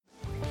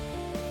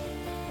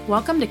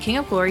Welcome to King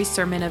of Glory's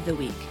Sermon of the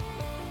Week.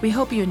 We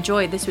hope you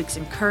enjoyed this week's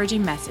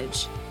encouraging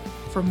message.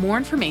 For more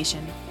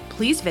information,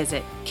 please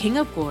visit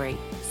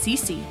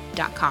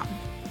kingofglorycc.com.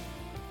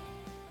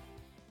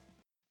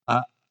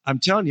 I'm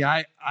telling you,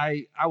 I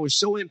was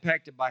so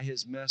impacted by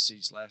his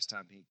message last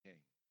time he came.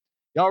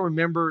 Y'all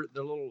remember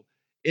the little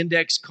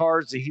index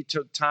cards that he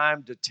took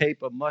time to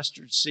tape a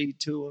mustard seed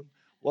to them?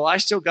 Well, I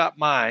still got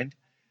mine,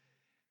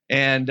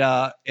 and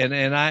I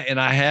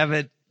have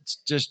it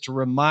just to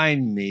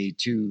remind me,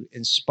 to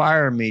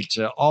inspire me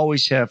to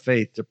always have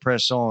faith, to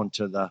press on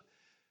to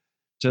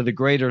the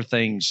greater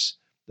things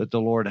that the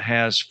Lord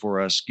has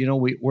for us. You know,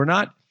 we're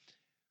not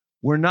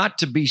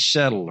to be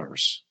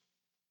settlers.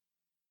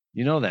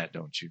 You know that,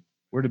 don't you?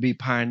 We're to be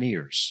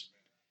pioneers.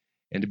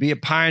 And to be a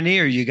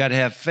pioneer, you got to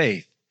have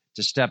faith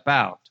to step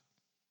out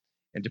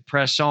and to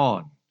press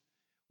on.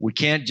 We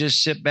can't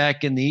just sit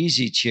back in the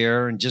easy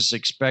chair and just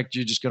expect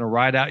you're just going to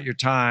ride out your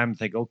time,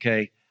 think,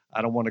 okay,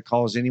 I don't want to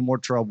cause any more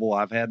trouble.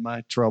 I've had my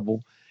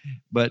trouble.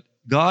 But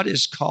God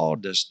has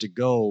called us to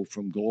go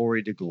from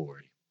glory to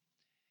glory.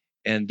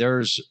 And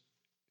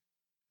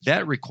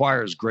that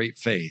requires great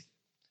faith.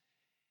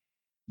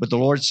 But the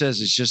Lord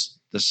says it's just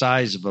the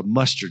size of a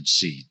mustard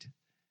seed.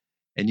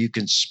 And you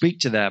can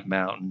speak to that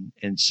mountain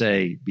and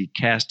say, be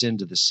cast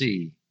into the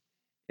sea,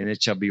 and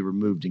it shall be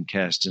removed and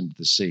cast into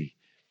the sea.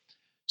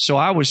 So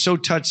I was so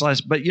touched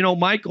but you know,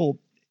 Michael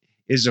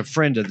is a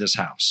friend of this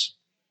house.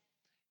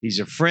 He's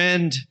a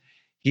friend.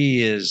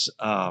 He is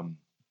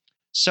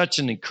such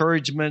an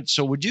encouragement.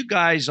 So would you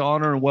guys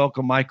honor and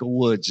welcome Michael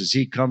Woods as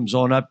he comes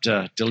on up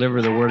to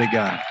deliver the word of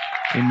God?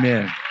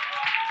 Amen.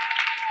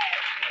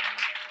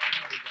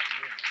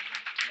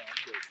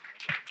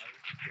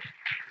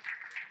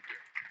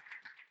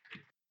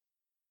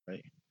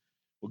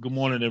 Well, good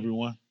morning,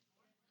 everyone.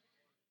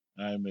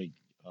 I'm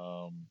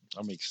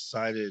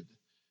excited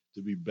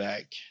to be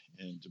back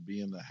and to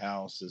be in the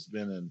house. It's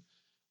been an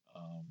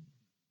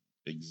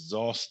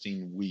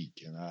exhausting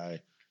week, and I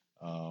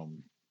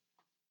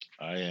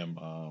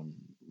am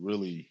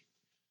really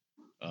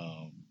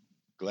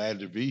glad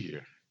to be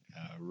here.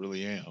 I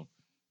really am.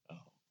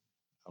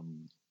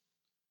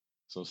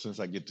 So since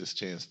I get this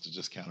chance to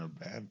just kind of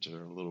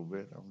banter a little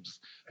bit, I'm just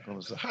going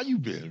to say, how you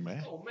been,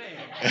 man? Oh, man.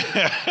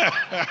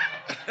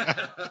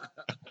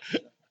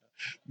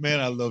 Man,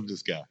 I love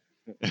this guy.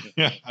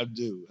 I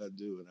do. And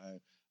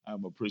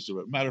I'm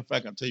appreciative. Matter of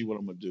fact, I'll tell you what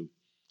I'm going to do.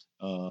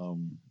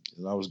 And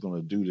I was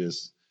going to do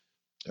this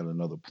at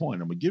another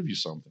point. I'm going to give you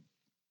something.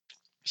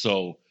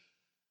 So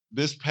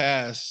this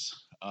past,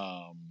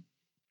 and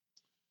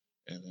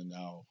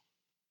now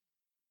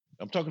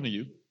I'm talking to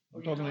you.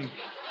 I'm talking to you.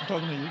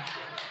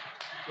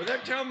 Well, they're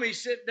telling me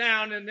sit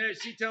down, and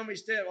she telling me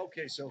stay up.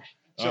 Okay, so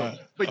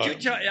but you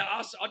right. tell. Yeah,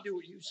 I'll do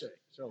what you say.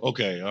 So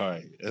okay, all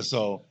right. And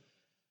so,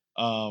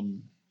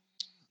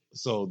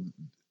 so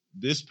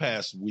this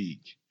past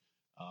week,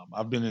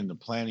 I've been in the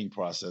planning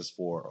process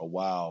for a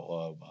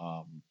while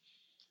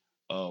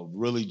of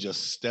really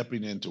just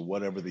stepping into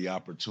whatever the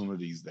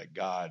opportunities that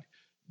God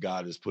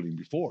is putting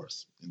before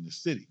us in the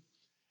city,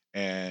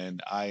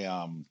 and I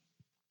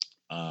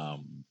go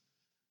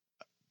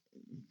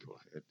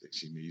ahead.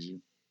 She needs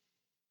you.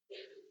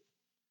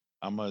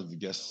 I'm gonna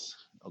guess.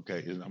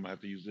 Okay, I'm gonna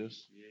have to use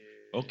this.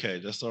 Yeah. Okay,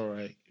 that's all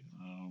right.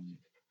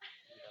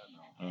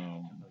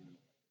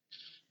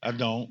 I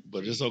don't,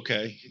 but it's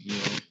okay. You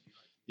know,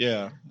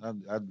 yeah,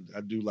 I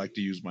do like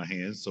to use my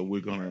hands, so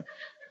we're gonna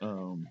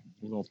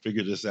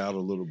figure this out a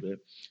little bit.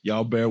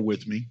 Y'all bear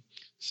with me.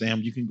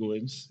 Sam, you can go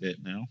ahead and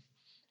sit now,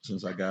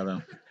 since I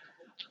gotta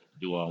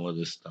do all of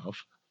this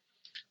stuff.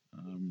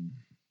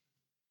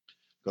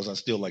 Because I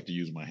still like to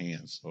use my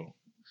hands, so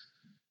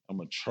I'm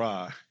gonna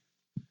try.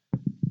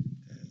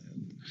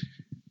 And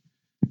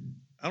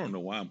I don't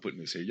know why I'm putting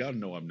this here. Y'all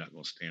know I'm not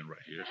gonna stand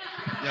right here.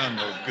 Y'all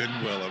know good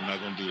and well I'm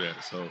not gonna do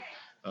that. So,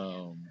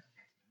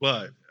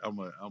 but I'm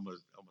gonna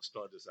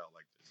start this out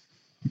like this.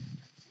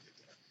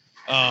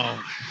 All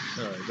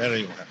right, that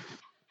ain't gonna happen.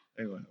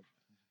 Anyway,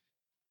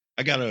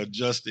 I gotta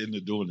adjust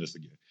into doing this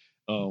again.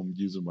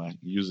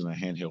 Using a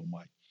handheld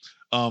mic.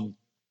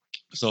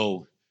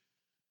 So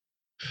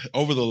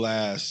over the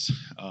last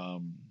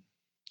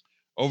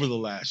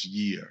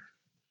year,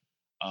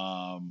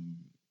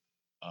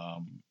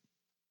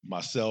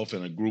 myself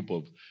and a group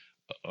of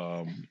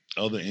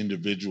other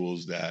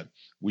individuals that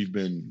we've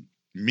been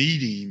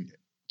meeting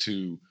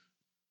to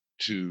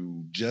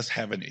just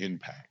have an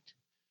impact,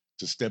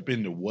 to step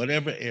into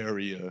whatever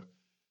area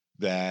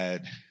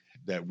that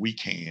we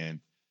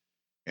can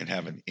and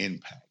have an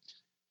impact.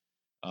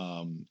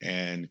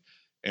 And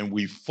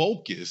we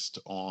focused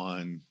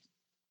on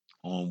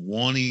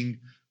wanting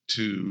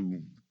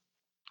to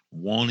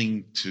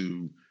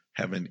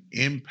have an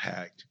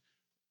impact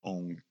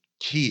on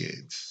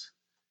kids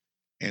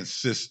and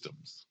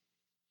systems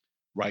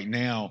right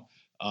now.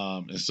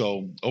 And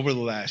so over the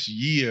last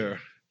year,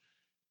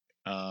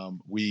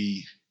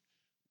 we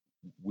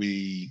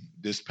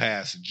this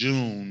past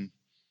June,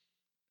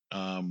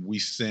 we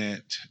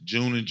sent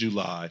June and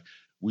July,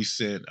 we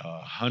sent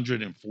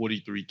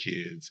 143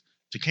 kids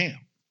to camp.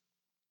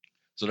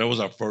 So that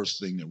was our first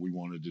thing that we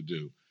wanted to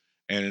do.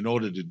 And in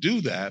order to do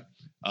that,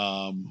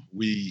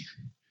 we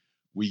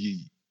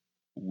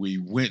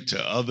went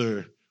to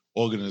other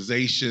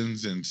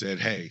organizations and said,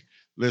 hey,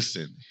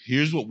 listen,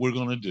 here's what we're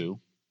going to do.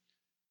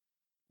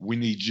 We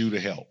need you to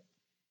help.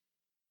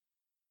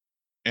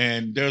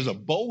 And there's a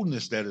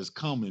boldness that has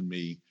come in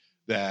me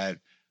that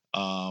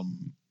I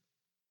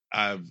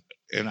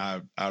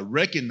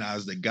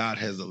recognize that God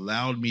has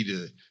allowed me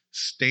to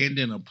stand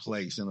in a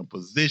place, in a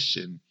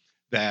position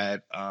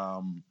that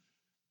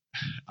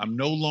I'm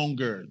no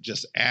longer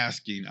just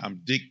asking,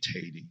 I'm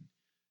dictating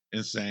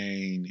and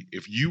saying,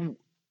 if you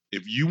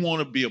want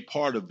to be a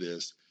part of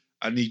this,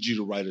 I need you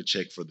to write a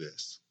check for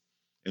this.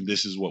 And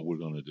this is what we're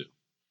going to do.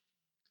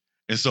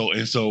 And so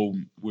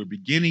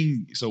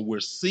we're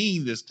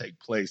seeing this take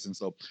place. And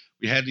so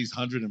we had these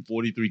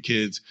 143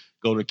 kids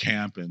go to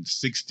camp, and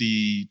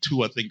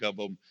 62, I think, of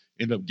them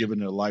ended up giving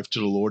their life to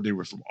the Lord. They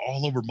were from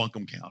all over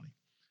Buncombe County.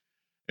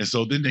 And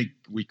so then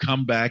we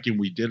come back and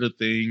we did a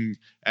thing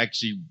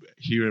actually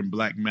here in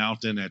Black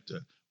Mountain at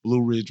the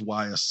Blue Ridge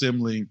Y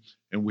Assembly.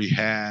 And we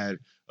had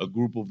a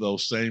group of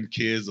those same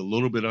kids, a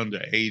little bit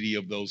under 80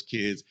 of those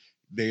kids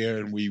there.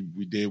 And we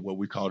did what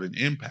we called an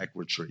impact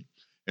retreat.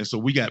 And so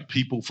we got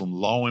people from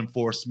law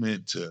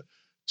enforcement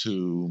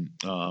to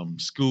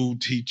school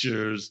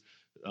teachers.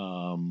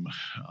 We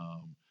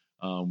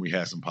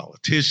had some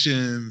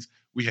politicians.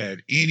 We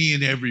had any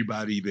and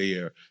everybody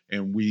there,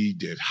 and we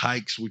did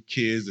hikes with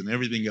kids and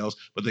everything else.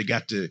 But they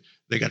got to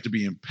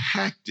be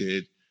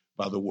impacted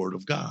by the Word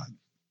of God.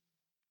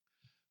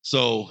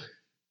 So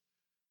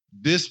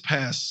this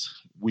past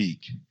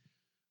week,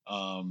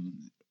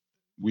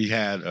 we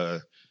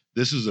had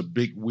this is a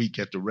big week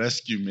at the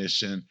rescue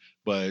mission,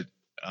 but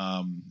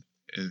and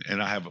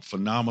I have a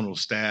phenomenal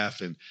staff,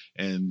 and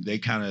they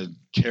kind of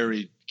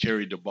carried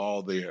the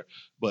ball there.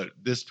 But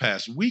this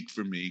past week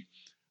for me,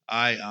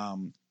 I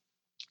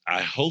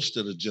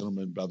hosted a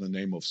gentleman by the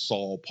name of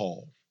Saul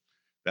Paul.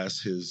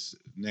 That's his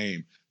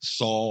name,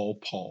 Saul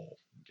Paul.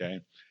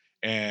 Okay,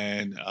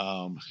 and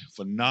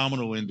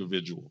phenomenal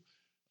individual.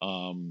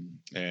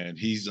 And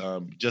he's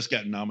just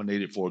got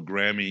nominated for a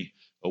Grammy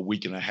a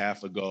week and a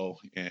half ago,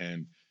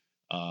 and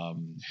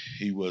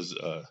he was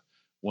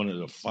one of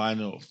the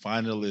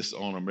finalists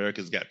on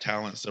America's Got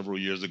Talent several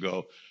years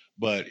ago.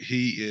 But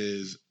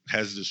he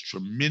has this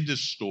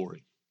tremendous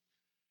story,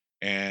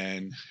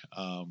 and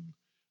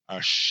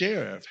our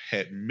sheriff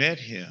had met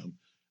him.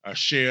 Our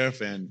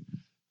sheriff and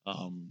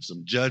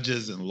some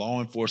judges and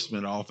law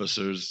enforcement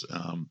officers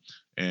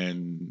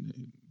and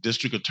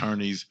district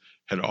attorneys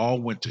had all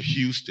went to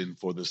Houston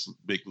for this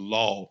big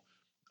law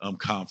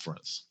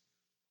conference.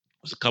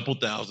 There was a couple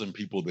thousand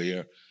people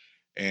there,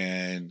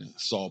 and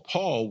Saul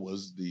Paul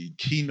was the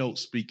keynote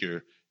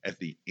speaker at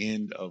the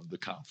end of the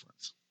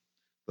conference,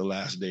 the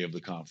last day of the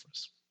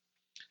conference.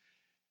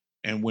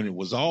 And when it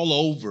was all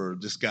over,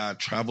 this guy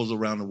travels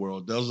around the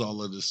world, does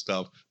all of this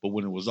stuff. But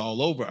when it was all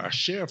over, our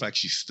sheriff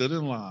actually stood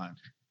in line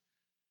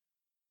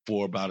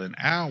for about an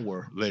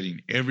hour,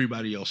 letting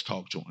everybody else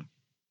talk to him,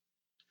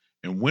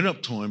 and went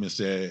up to him and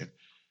said,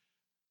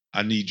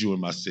 I need you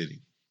in my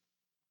city.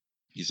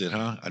 He said,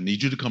 huh? I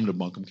need you to come to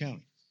Buncombe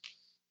County.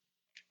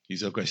 He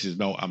said, okay. He says,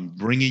 no, I'm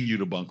bringing you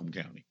to Buncombe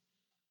County.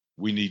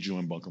 We need you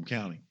in Buncombe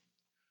County.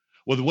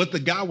 Well, what the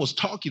guy was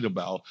talking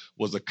about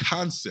was a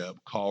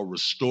concept called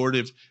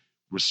restorative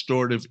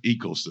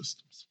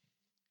ecosystems.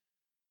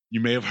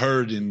 You may have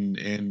heard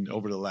in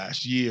over the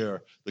last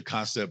year the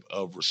concept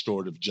of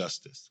restorative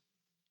justice.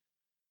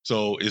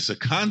 So it's a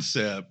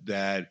concept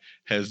that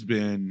has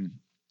been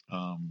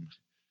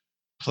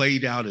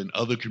played out in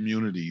other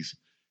communities,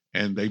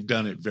 and they've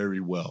done it very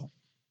well.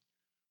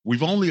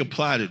 We've only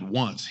applied it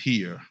once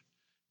here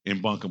in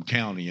Buncombe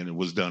County, and it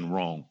was done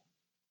wrong.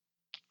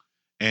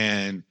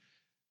 And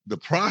the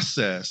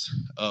process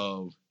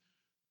of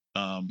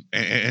and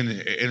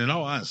in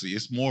all honesty,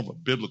 it's more of a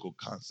biblical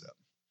concept.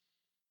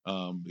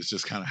 It's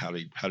just kind of how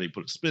they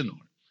put a spin on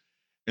it.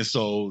 And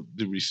so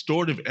the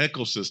restorative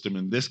ecosystem,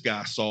 and this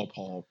guy, Saul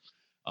Paul,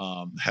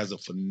 has a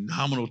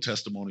phenomenal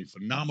testimony,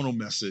 phenomenal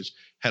message,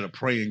 had a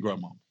praying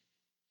grandmama.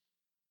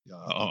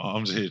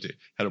 I'm just here to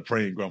had a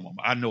praying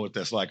grandmama. I know what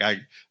that's like.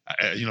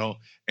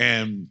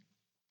 And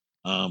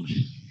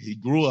he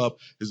grew up.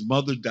 His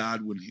mother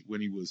died when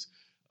he was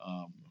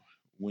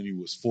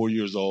 4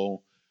 years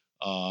old.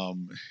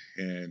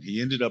 And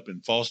he ended up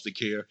in foster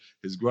care.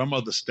 His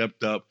grandmother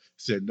stepped up,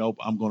 said, nope,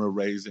 I'm going to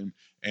raise him.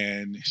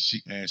 And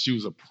she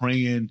was a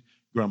praying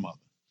grandmother.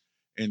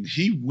 And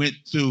he went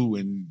through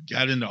and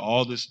got into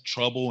all this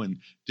trouble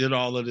and did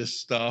all of this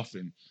stuff.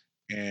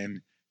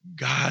 And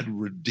God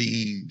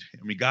redeemed.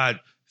 I mean, God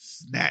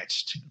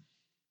snatched him.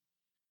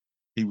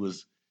 He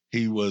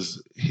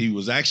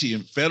was actually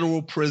in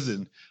federal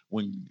prison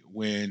when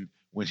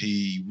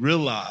he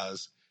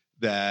realized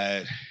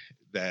that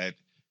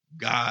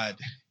God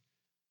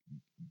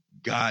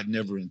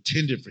never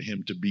intended for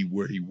him to be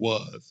where he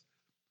was,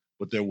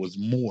 but there was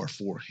more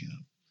for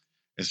him.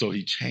 And so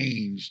he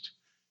changed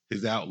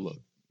his outlook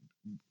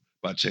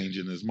by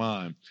changing his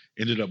mind.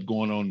 Ended up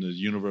going on to the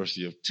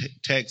University of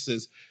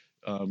Texas,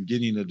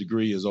 getting a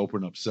degree, has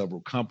opened up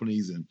several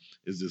companies and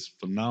is this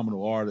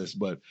phenomenal artist.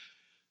 But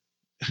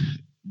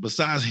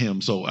besides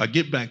him, so I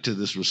get back to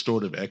this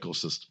restorative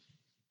ecosystem.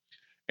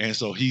 And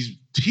so he's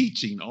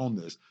teaching on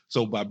this.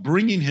 So by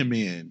bringing him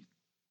in,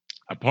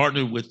 I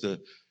partnered with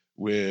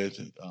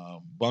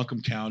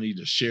Buncombe County,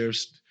 the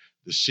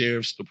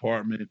sheriff's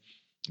department.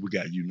 We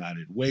got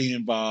United Way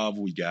involved.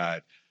 We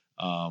got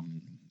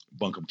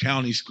Buncombe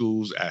County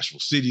schools, Asheville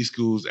City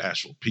schools,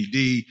 Asheville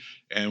PD,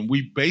 and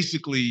we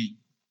basically,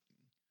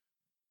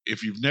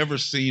 if you've never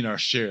seen our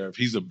sheriff,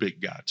 he's a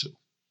big guy too.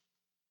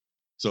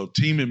 So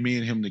teaming me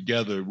and him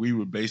together, we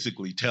were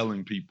basically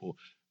telling people,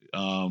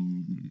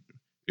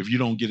 if you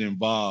don't get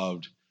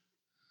involved,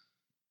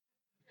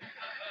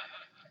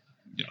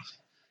 you know,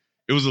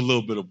 it was a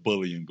little bit of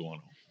bullying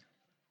going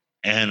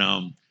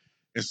on.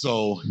 And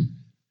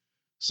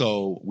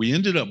so we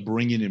ended up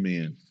bringing him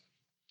in,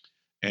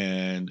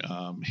 and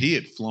he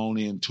had flown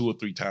in 2 or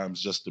 3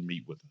 times just to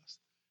meet with us.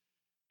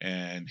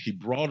 And he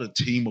brought a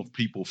team of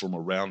people from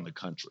around the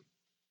country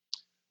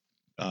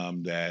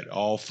that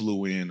all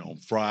flew in on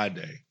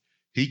Friday.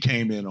 He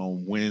came in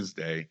on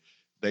Wednesday.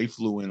 They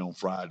flew in on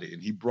Friday,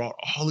 and he brought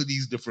all of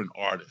these different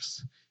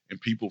artists and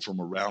people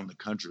from around the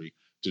country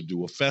to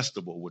do a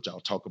festival, which I'll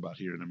talk about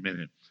here in a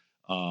minute,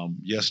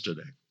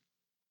 yesterday.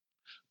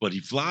 But he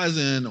flies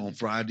in on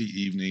Friday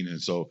evening,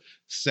 and so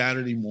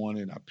Saturday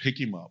morning, I pick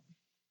him up,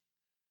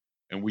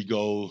 and we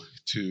go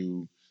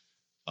to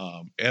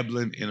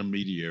Eblin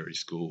Intermediary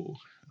School.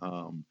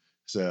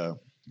 It's a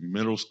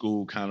middle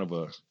school, kind of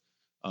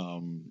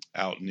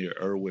out near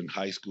Irwin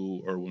High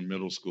School, Irwin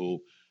Middle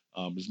School.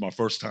 It's my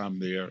first time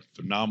there.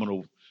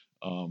 Phenomenal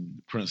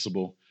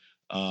principal.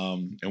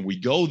 And we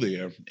go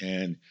there,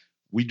 and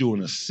we do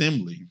an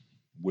assembly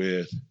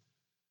with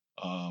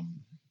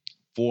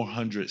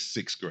 400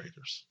 sixth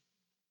graders.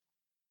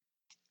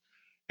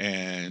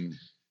 And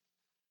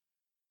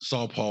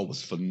Saul Paul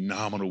was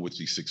phenomenal with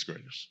these sixth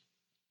graders.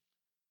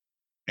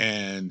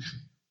 And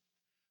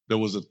there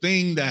was a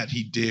thing that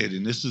he did,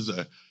 and this is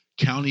a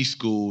county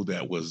school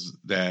I was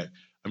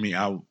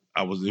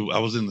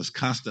in this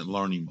constant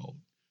learning mode.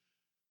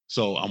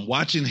 So I'm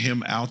watching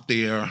him out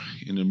there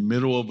in the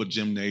middle of a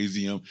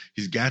gymnasium.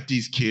 He's got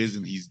these kids,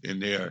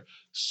 and they're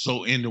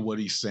so into what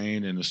he's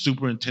saying. And the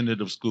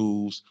superintendent of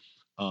schools,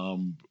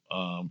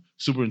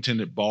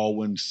 Superintendent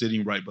Baldwin,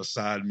 sitting right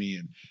beside me,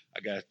 and I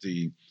got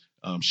the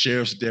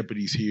sheriff's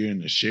deputies here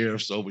and the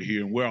sheriff's over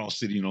here, and we're all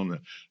sitting on the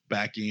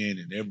back end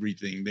and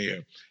everything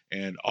there.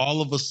 And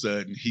all of a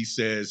sudden, he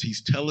says,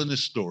 he's telling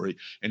this story,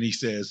 and he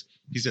says,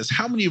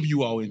 how many of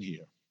you all in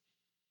here?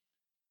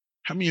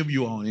 How many of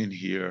you all in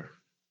here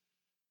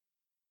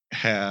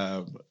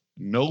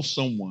know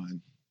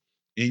someone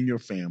in your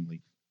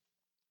family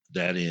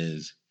that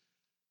is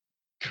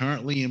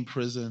currently in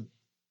prison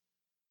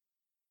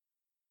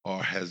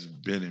or has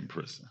been in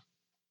prison?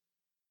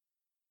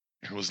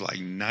 It was like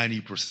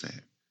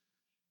 90%.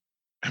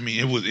 I mean,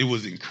 it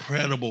was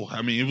incredible.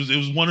 I mean, it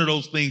was one of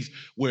those things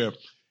where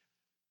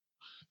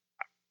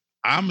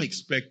I'm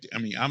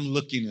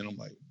looking and I'm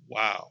like,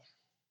 wow.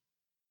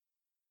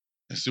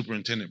 And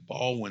Superintendent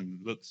Baldwin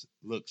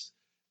looks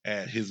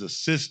at his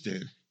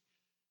assistant,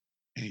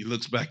 and he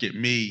looks back at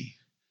me,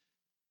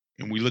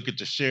 and we look at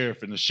the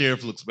sheriff, and the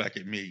sheriff looks back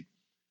at me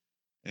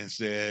and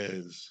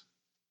says,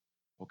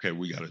 okay,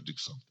 we got to do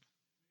something.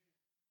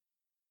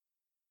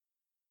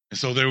 And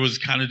so there was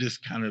kind of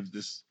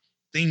this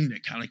thing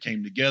that kind of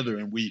came together,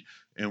 and we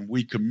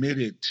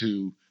committed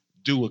to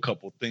do a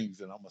couple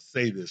things. And I'm gonna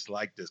say this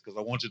like this because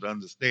I want you to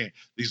understand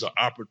these are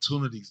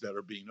opportunities that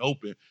are being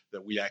opened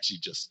that we actually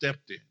just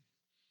stepped in.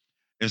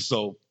 And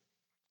so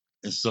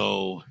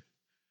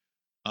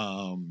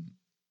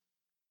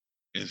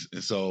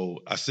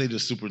I say to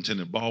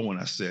Superintendent Baldwin,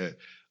 I said,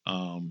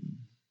 I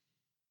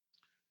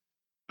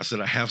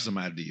have some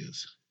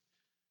ideas.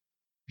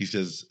 He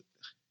says,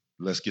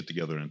 let's get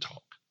together and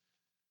talk.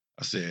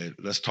 I said,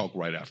 let's talk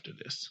right after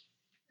this.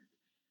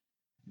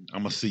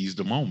 I'm gonna seize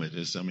the moment.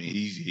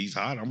 He's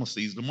hot. I'm gonna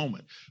seize the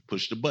moment.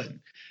 Push the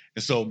button.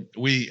 And so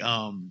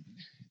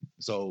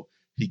so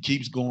he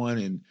keeps going,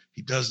 and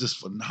he does this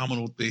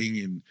phenomenal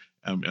thing,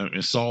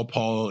 and Saul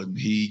Paul, and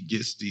he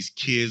gets these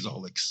kids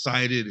all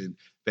excited, and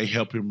they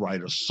help him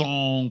write a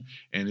song,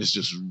 and it's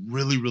just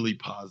really, really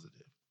positive.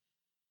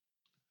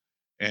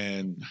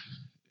 And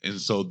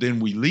so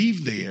then we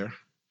leave there,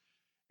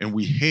 and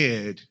we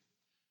head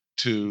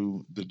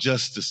to the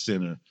Justice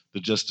Center, the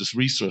Justice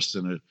Resource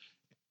Center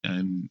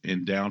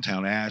in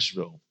downtown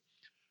Asheville,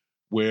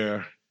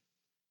 where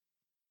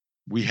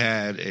we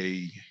had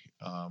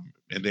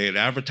and they had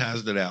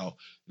advertised it out,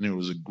 and there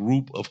was a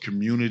group of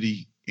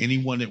community,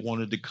 anyone that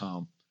wanted to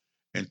come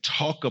and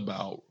talk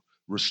about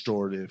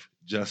restorative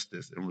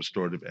justice and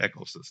restorative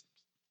ecosystems.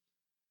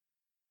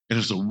 And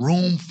there's a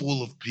room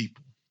full of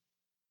people,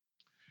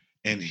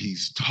 and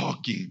he's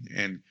talking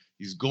and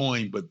he's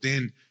going, but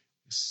then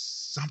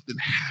something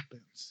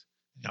happens.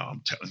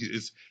 I'm telling you,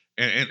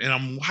 and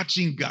I'm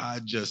watching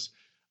God just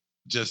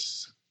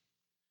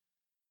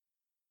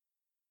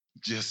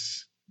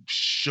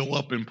show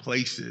up in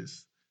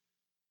places,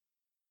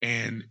 and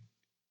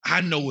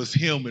I know it's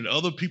him, and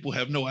other people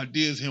have no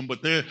idea it's him,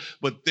 but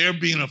they're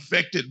being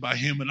affected by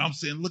him. And I'm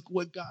saying, look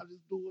what God is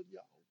doing,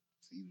 y'all.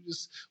 See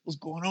this, what's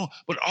going on.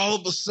 But all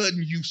of a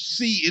sudden, you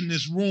see in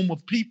this room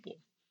of people,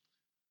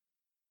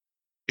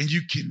 and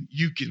you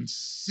can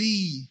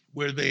see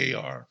where they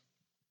are.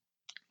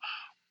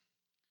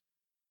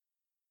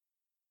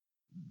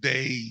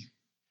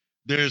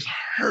 There's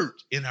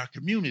hurt in our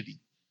community,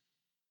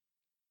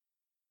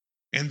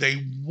 and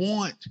they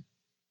want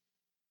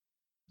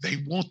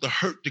the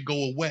hurt to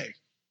go away.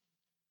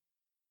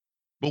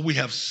 But we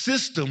have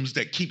systems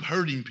that keep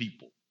hurting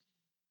people.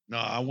 No,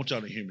 I want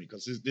y'all to hear me,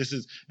 because this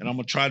is, and I'm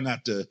gonna try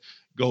not to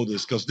go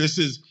this, because this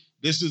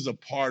is a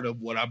part of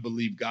what I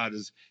believe God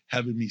is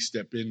having me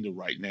step into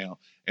right now,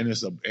 and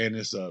it's a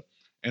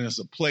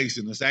place,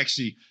 and it's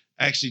actually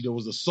there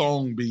was a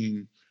song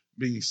being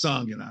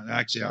sung, and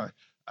I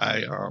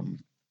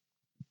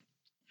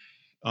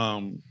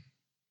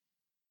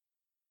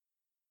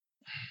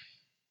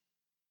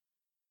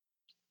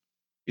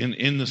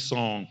in the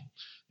song,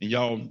 and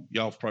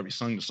y'all probably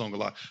sung the song a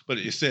lot, but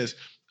it says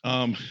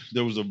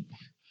there was a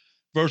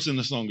verse in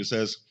the song that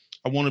says,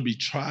 I want to be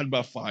tried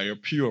by fire,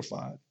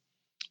 purified.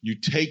 You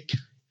take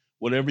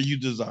whatever you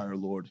desire,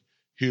 Lord.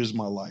 Here's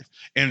my life.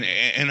 And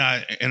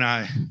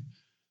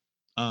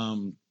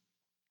I'm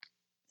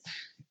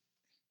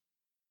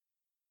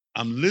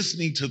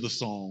listening to the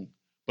song,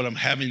 but I'm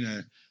having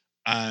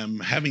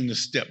to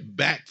step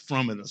back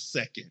from it a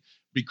second,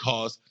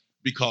 because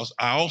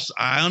I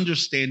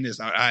understand this.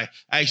 I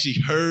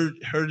actually heard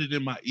it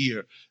in my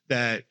ear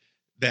that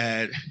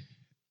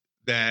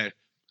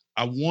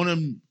I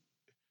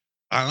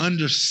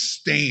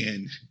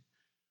understand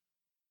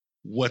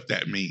what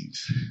that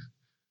means.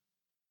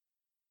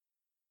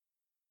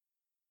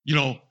 You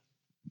know,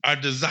 our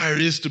desire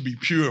is to be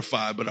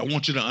purified, but I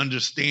want you to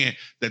understand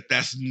that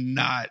that's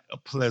not a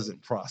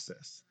pleasant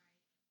process.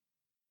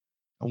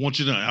 I want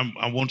you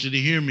to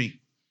hear me.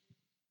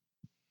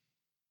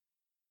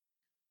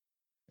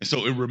 And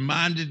so it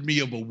reminded me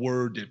of a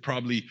word that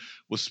probably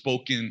was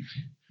spoken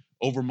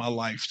over my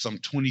life some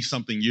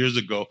 20-something years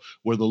ago,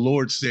 where the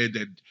Lord said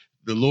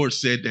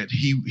that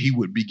he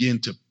would begin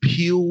to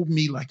peel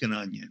me like an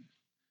onion,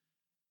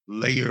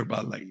 layer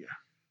by layer.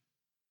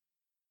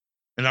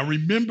 And I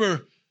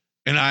remember,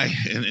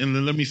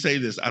 and let me say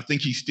this, I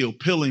think he's still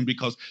peeling,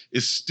 because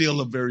it's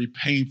still a very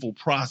painful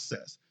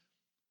process.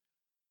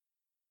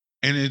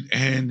 And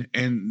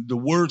the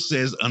word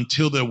says,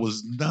 until there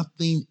was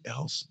nothing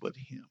else but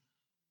him.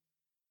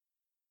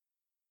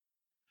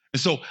 And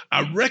so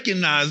I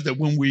recognize that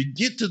when we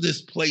get to this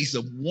place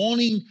of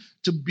wanting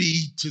to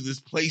be to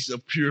this place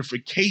of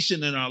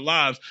purification in our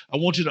lives, I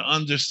want you to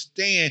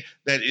understand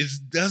that it's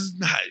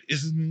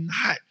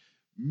not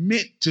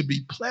meant to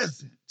be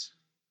pleasant.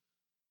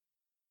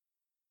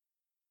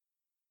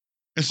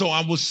 And so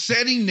I was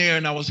sitting there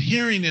and I was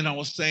hearing and I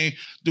was saying,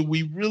 do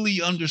we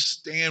really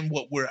understand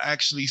what we're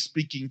actually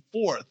speaking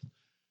forth?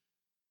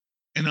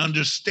 And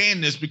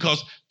understand this,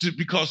 because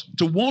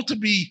to want to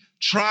be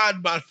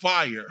tried by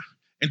fire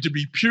and to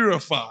be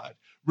purified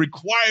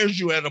requires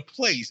you at a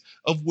place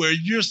of where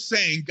you're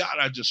saying, God,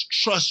 I just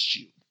trust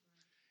you.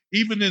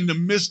 Even in the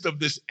midst of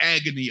this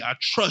agony, I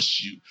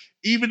trust you.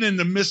 Even in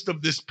the midst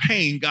of this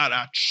pain, God,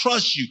 I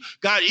trust you.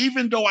 God,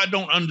 even though I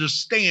don't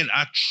understand,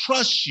 I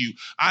trust you.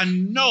 I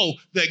know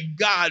that,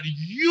 God,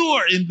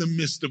 you're in the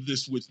midst of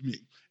this with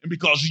me. And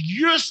because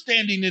you're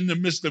standing in the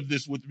midst of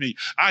this with me,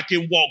 I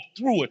can walk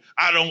through it.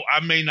 I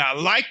may not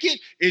like it.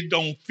 It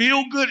don't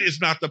feel good.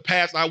 It's not the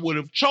path I would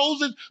have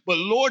chosen. But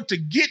Lord, to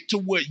get to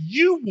what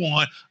you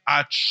want,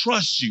 I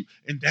trust you.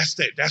 And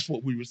that's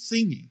what we were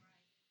singing.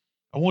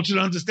 I want you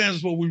to understand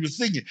that's what we were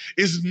singing.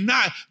 It's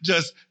not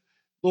just,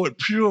 Lord,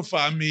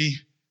 purify me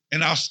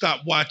and I'll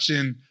stop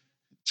watching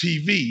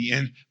TV,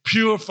 and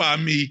purify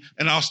me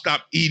and I'll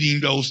stop eating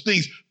those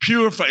things.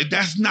 Purify.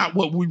 That's not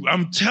what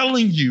I'm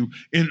telling you.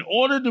 In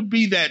order to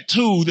be that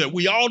tool that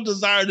we all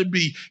desire to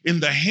be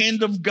in the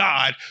hand of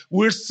God,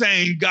 we're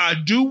saying, God,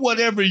 do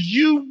whatever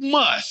you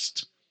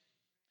must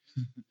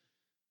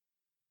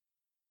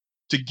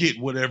to get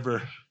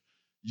whatever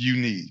you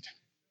need.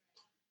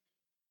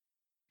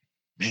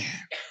 Man.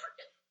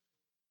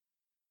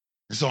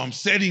 And so I'm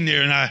sitting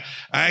there, and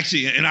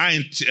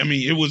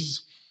it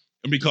was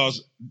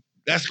because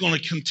that's going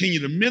to continue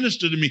to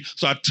minister to me.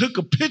 So I took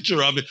a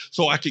picture of it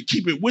so I could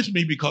keep it with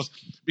me, because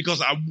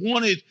I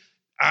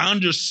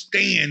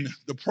understand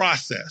the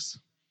process.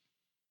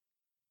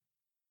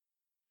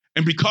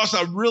 And because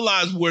I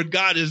realized where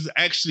God is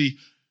actually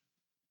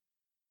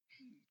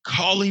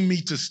calling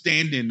me to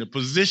stand in, the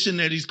position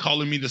that he's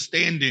calling me to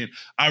stand in,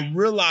 I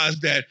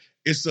realized that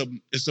it's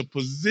a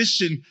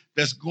position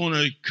that's going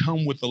to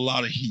come with a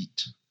lot of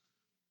heat.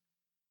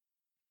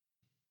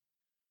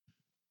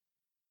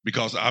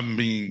 Because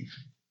God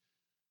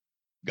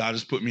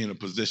has put me in a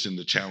position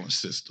to challenge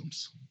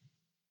systems,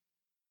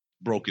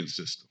 broken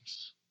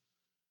systems,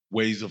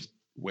 ways of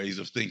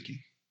thinking.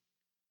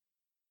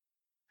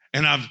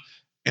 And I'm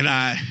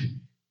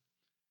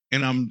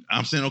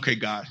saying, okay,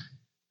 God,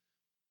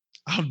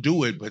 I'll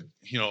do it, but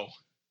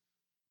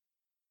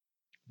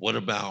What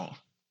about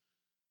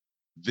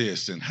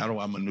this? And how do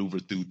I maneuver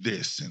through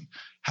this? And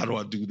how do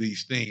I do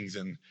these things?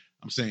 And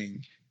I'm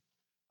saying,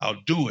 I'll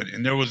do it.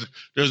 And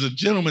there's a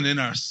gentleman in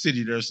our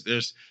city.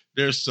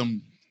 There's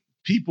some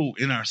people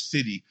in our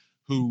city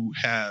who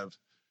have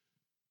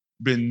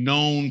been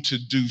known to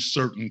do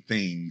certain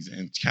things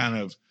and kind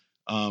of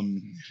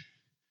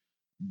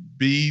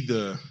be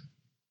the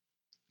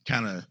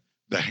hammer.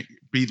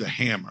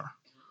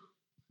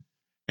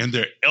 And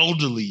they're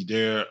elderly.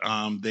 They're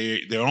on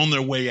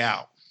their way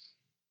out.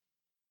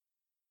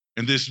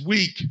 And this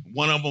week,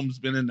 one of them's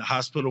been in the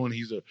hospital, and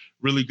he's a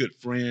really good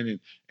friend.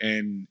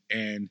 And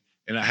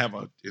I have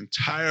an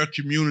entire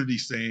community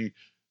saying,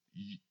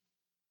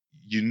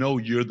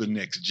 you're the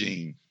next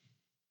Gene.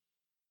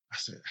 I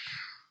said,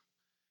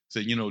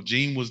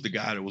 Gene was the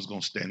guy that was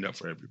going to stand up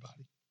for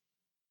everybody.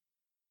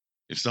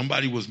 If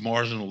somebody was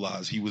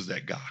marginalized, he was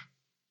that guy.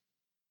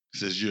 He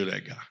says, you're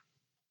that guy.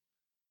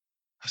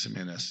 I said,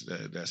 man,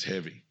 that's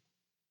heavy.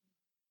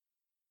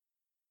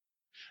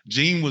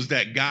 Gene was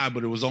that guy,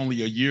 but it was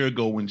only a year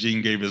ago when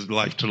Gene gave his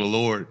life to the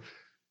Lord.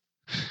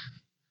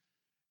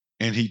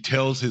 And he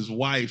tells his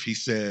wife, he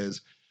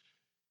says,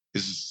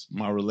 it's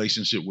my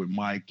relationship with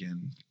Mike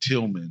and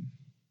Tillman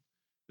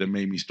that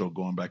made me start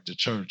going back to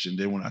church. And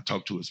then when I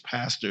talked to his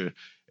pastor,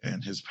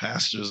 and his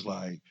pastor's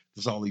like,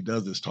 that's all he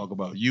does is talk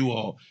about you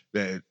all,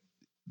 that's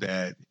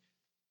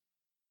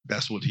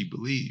what he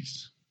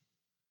believes.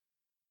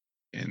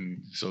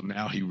 And so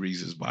now he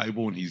reads his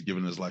Bible and he's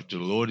given his life to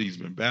the Lord. He's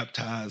been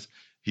baptized.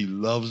 He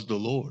loves the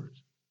Lord.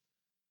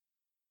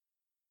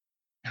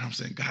 And I'm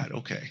saying, God,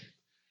 okay,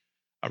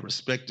 I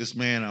respect this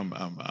man.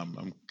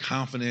 I'm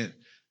confident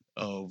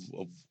of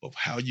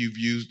how you've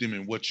used him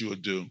and what you'll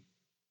do.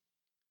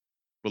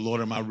 But Lord,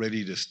 am I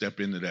ready to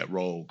step into that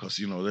role? Because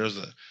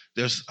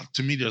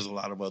to me there's a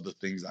lot of other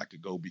things I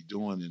could go be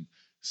doing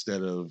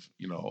instead of,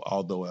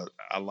 although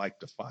I like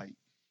to fight.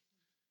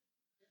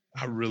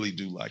 I really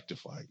do like to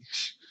fight.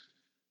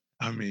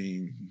 I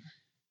mean,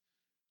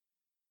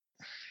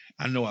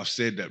 I know I've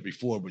said that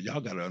before, but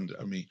y'all got to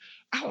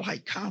I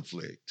like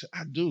conflict.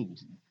 I do.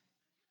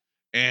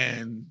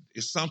 And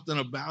it's something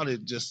about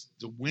it, just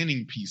the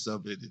winning piece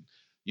of it,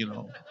 I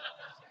don't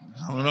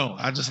know.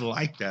 I just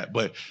like that.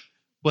 But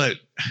I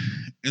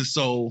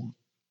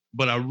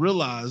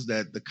realized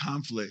that the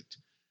conflict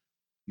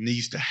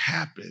needs to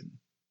happen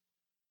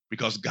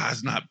because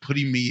God's not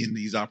putting me in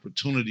these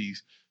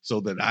opportunities so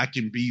that I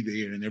can be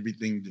there and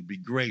everything to be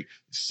great.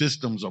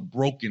 Systems are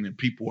broken and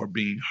people are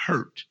being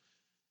hurt,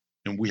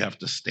 and we have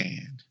to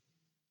stand.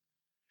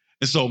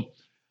 And so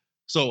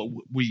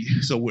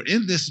we're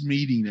in this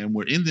meeting,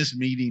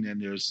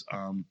 and there's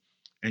and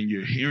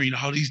you're hearing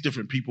all these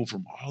different people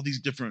from all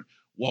these different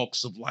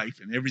walks of life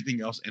and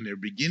everything else, and they're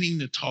beginning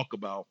to talk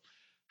about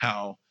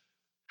how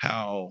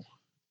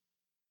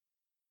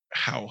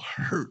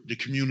hurt the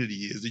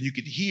community is. And you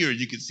can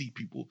see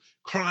people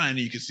crying, and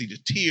you can see the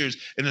tears,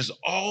 and it's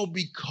all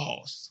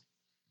because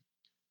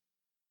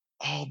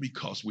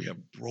we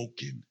have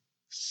broken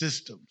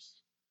systems.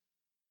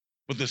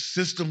 But the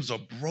systems are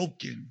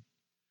broken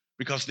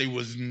because let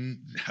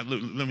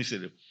me say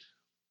this.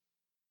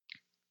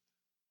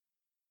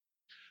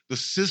 The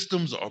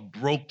systems are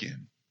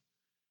broken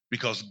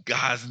because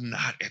God's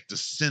not at the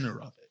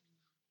center of it.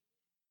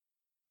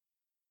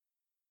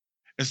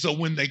 And so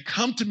when they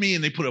come to me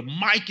and they put a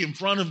mic in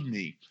front of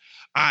me,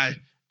 I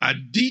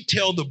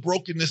detail the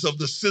brokenness of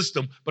the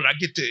system, but I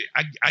get to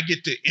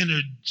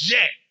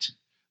interject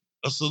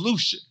a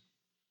solution.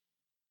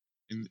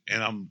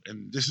 And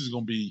this is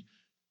going to be,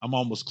 I'm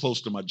almost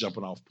close to my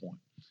jumping off point.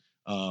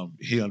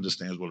 He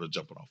understands what a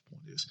jumping off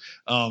point is.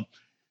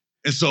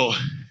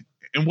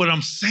 And what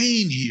I'm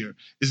saying here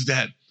is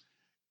that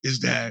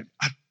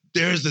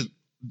there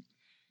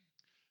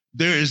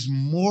is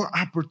more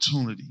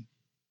opportunity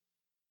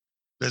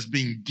that's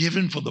being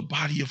given for the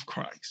body of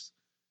Christ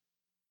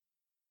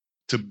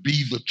to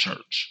be the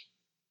church.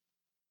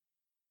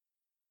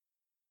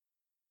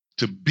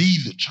 To be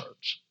the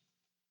church.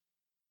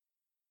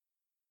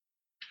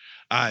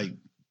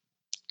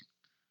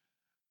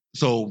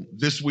 So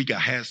this week I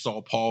had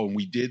Saul Paul, and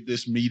we did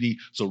this meeting.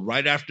 So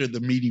right after the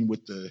meeting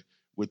with the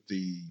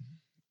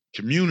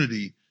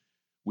community,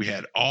 we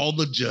had all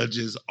the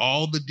judges,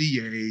 all the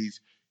DAs,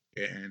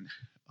 and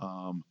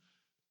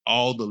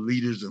all the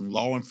leaders in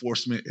law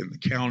enforcement in the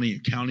county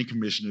and county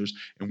commissioners,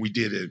 and we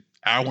did an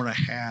hour and a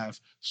half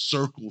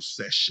circle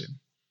session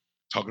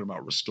talking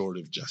about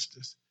restorative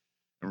justice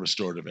and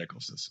restorative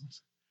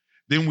ecosystems.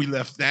 Then we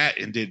left that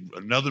and did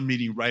another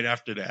meeting right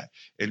after that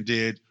and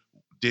did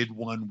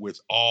one with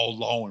all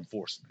law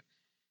enforcement.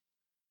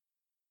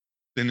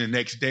 Then the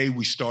next day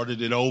we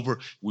started it over.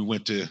 We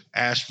went to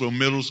Asheville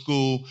Middle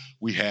School.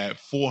 We had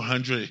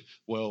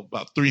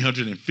about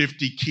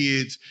 350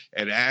 kids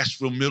at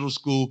Asheville Middle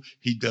School.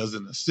 He does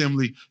an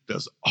assembly,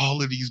 does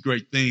all of these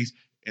great things,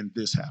 and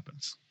this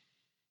happens.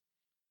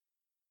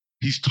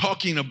 He's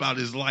talking about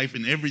his life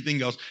and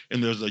everything else,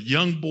 and there's a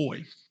young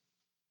boy.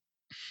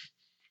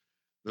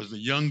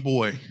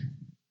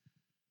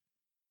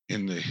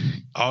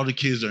 all the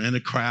kids are in the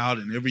crowd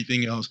and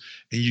everything else.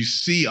 And you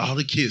see all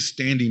the kids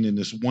standing, and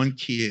this one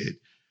kid,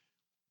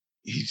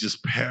 he's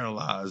just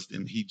paralyzed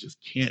and he just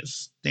can't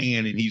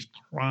stand, and he's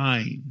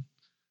crying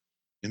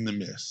in the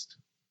midst.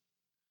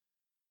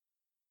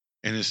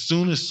 And as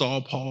soon as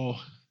Saul Paul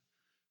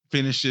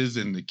finishes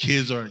and the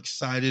kids are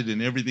excited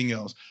and everything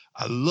else,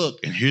 I look,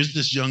 and here's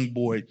this young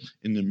boy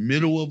in the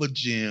middle of a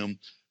gym,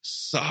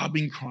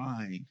 sobbing,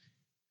 crying.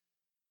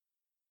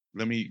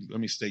 Let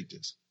me state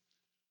this.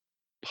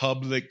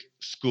 Public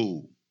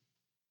school.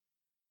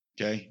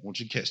 Okay? I want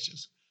you to catch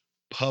this.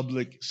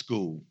 Public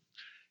school.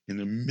 In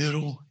the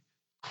middle,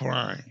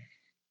 crying.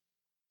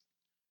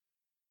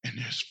 And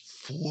there's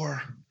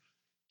 4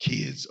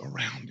 kids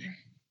around him.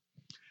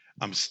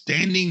 I'm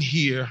standing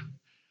here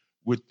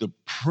with the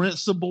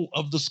principal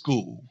of the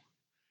school,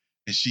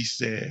 and she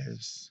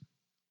says,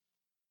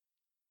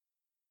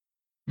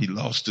 he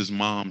lost his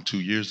mom 2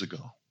 years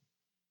ago.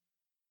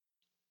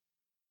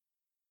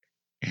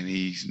 And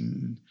he's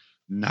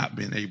not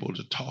been able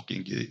to talk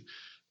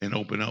and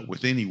open up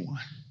with anyone.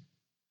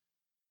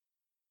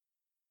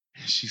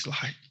 And she's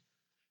like,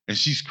 and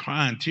she's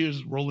crying,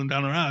 tears rolling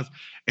down her eyes.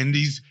 And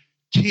these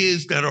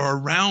kids that are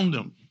around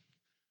him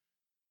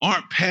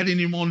aren't patting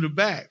him on the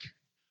back.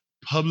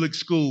 Public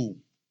school.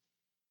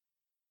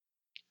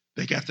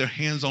 They got their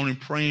hands on him,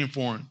 praying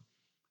for him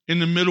in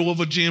the middle of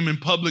a gym in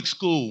public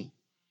school.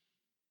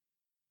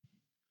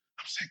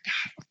 I'm saying,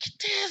 God, look at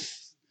this.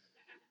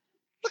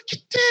 Look at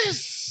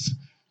this.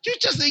 You're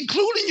just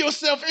including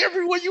yourself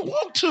everywhere you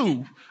want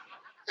to.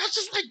 That's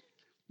just like,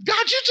 God,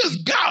 you're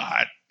just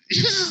God.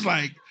 She's just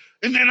like,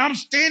 and then I'm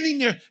standing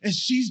there, and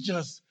she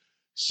just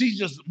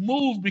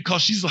moved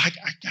because she's like,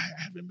 I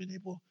haven't been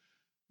able,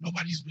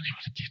 nobody's been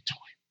able to get to him.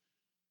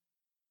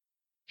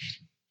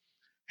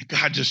 And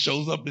God just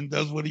shows up and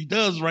does what he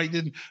does right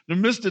in the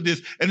midst of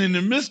this. And in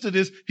the midst of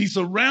this, he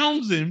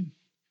surrounds him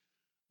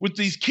with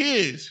these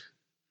kids.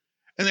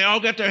 And they all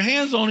got their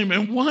hands on him,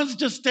 and one's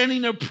just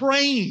standing there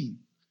praying.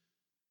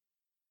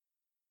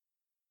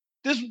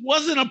 This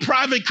wasn't a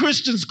private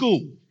Christian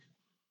school.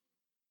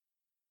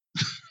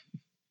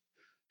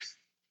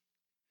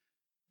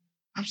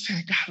 I'm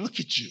saying, God, look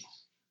at you.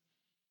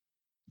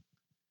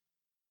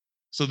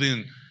 So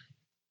then,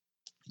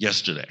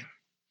 yesterday,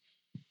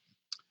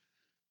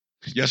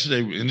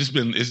 and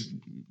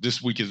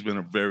this week has been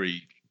a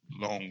very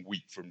long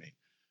week for me.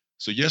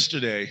 So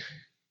yesterday,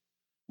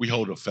 we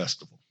hold a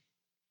festival.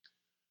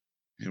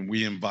 And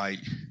we invite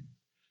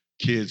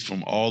kids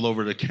from all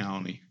over the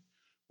county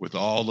with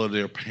all of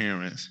their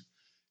parents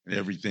and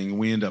everything.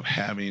 We end up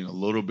having a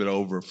little bit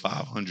over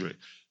 500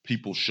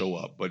 people show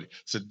up, but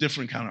it's a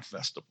different kind of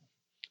festival.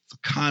 It's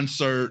a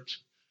concert,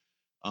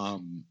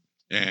 and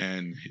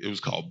it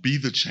was called Be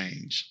the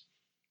Change.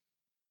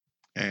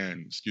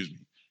 And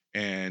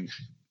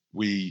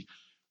we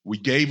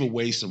gave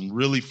away some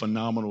really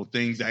phenomenal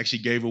things.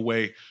 Actually gave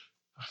away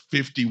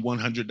 50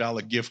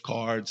 $100 gift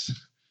cards.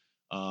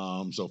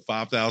 So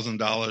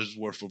 $5,000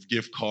 worth of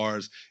gift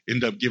cards,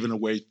 ended up giving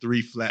away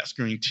 3 flat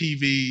screen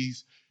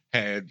TVs,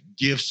 had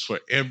gifts for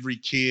every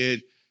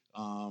kid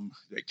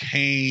that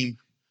came.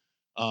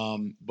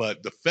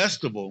 But the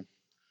festival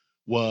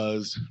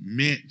was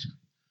meant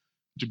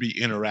to be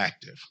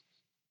interactive.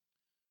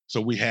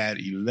 So we had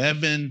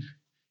 11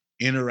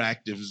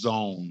 interactive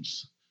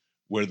zones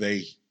where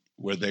they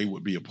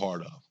would be a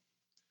part of.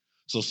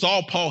 So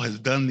Saul Paul has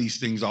done these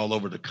things all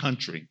over the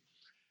country.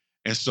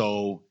 And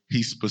so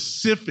he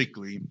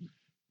specifically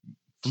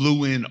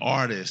flew in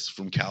artists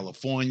from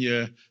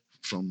California,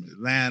 from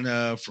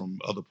Atlanta, from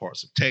other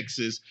parts of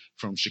Texas,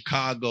 from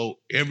Chicago,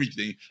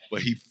 everything.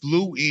 But he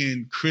flew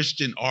in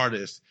Christian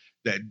artists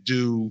that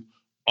do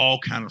all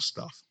kind of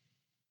stuff.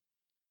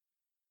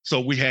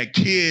 So we had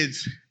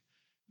kids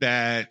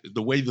that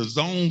the way the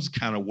zones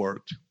kind of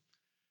worked,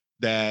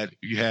 that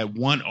you had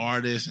one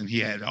artist and he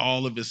had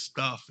all of his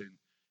stuff,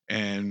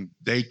 and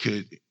the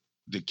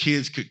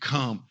kids could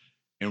come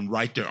and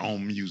write their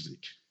own music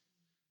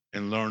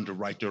and learn to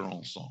write their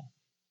own song.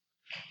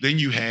 Then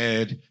you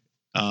had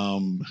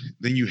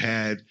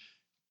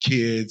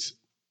kids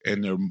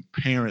and their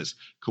parents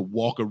could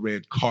walk a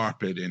red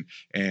carpet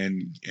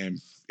and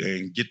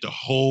get the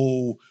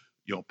whole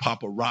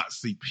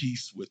paparazzi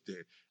piece with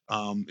it.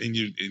 And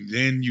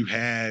then you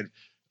had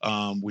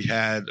we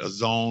had a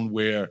zone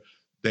where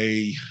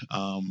they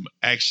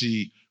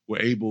actually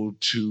were able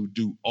to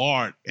do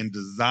art and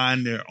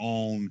design their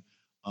own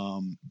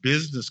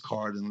business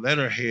card and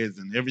letterheads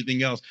and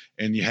everything else.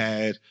 And you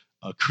had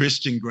a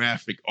Christian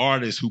graphic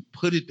artist who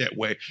put it that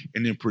way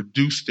and then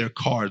produced their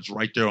cards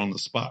right there on the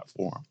spot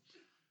for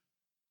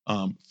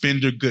them.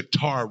 Fender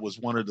Guitar was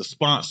one of the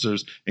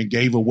sponsors and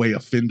gave away a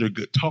Fender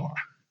guitar.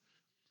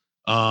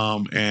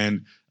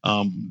 And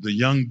the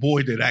young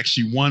boy that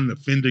actually won the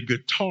Fender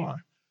guitar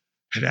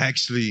had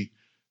actually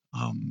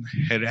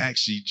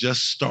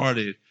just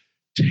started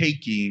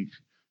taking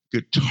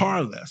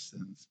guitar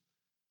lessons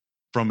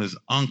from his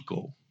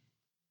uncle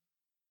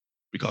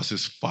because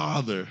his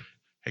father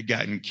had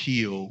gotten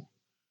killed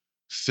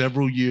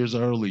several years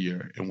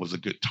earlier and was a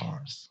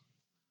guitarist.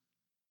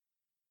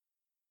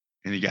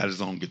 and he got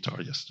his own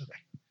guitar yesterday.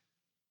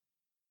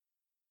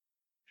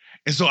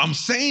 And so I'm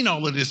saying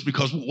all of this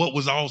because what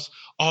was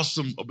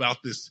awesome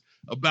about this,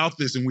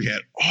 and we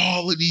had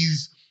all of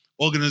these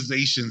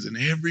organizations and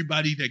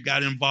everybody that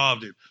got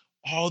involved and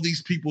all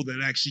these people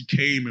that actually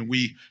came, and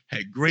we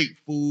had great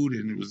food,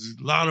 and it was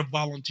a lot of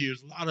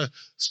volunteers, a lot of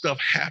stuff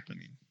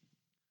happening.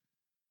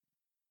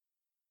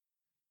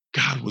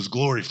 God was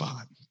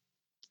glorified.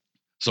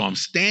 So I'm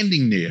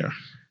standing there,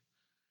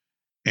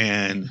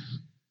 and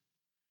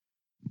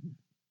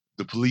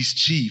the police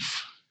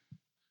chief,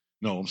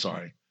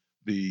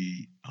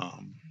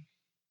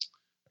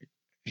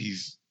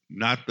 he's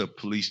not the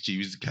police chief,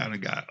 he's the kind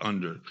of guy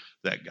under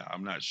that guy.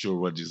 I'm not sure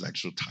what his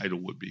actual title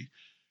would be.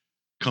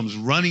 Comes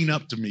running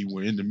up to me.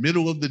 We're in the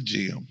middle of the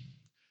gym,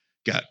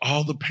 got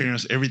all the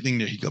parents, everything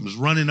there. He comes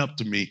running up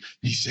to me.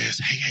 He says,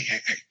 hey.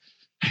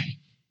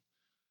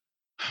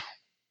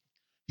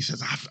 He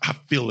says, I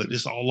feel it.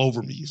 It's all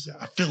over me. He said,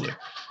 I feel it.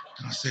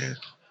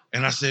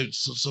 And I said,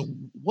 so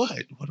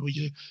what? What do we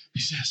do? He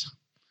says,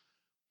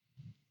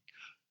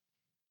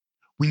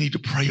 we need to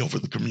pray over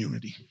the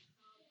community.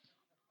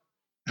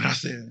 And I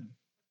said,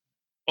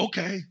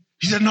 okay.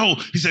 He said, no.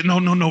 He said, no.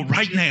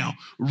 Right now,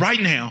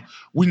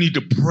 we need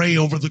to pray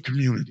over the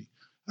community.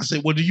 I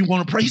said, well, do you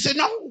want to pray? He said,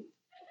 no.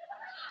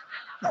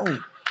 He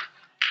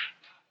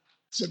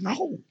said,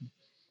 no.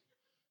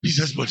 He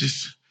says,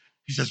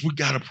 we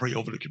got to pray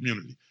over the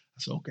community.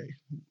 I said,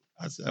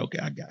 okay.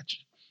 I got you.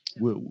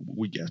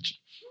 We got you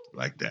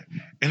like that.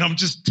 And I'm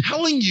just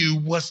telling you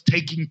what's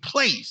taking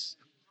place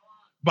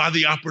by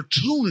the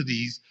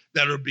opportunities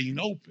that are being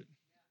opened.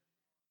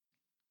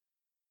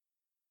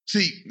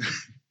 See,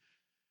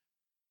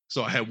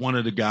 so I had one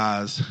of the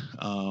guys,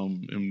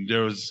 and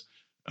there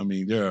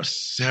are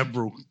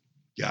several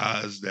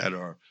guys that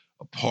are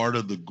a part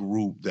of the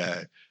group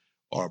that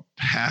are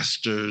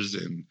pastors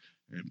and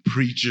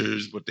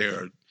preachers, but they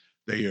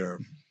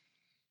are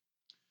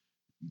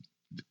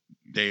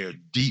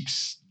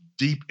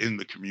deep in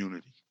the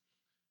community.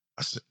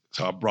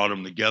 So I brought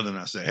them together and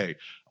I said, hey,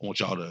 I want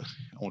y'all to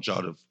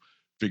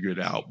figure it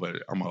out,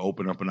 but I'm gonna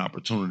open up an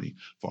opportunity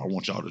I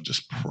want y'all to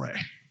just pray.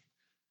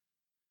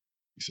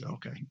 He said,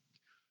 okay.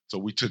 So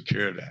we took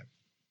care of that.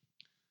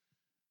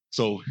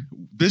 So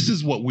this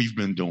is what we've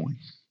been doing.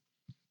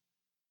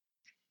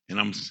 And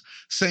I'm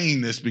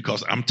saying this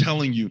because I'm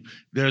telling you,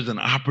 there's an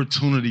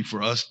opportunity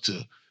for us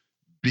to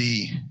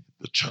be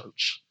the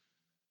church.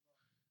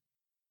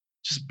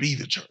 Just be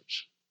the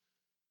church.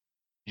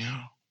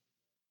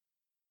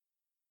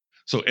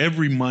 So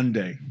every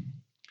Monday,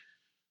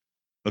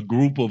 a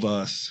group of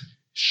us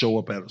show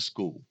up at a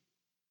school.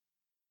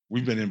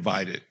 We've been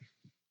invited.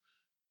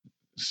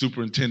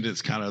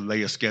 Superintendents kind of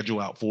lay a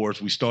schedule out for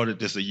us. We started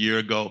this a year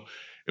ago,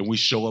 and we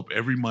show up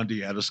every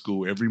Monday at a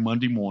school, every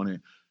Monday morning,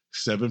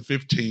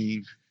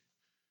 7:15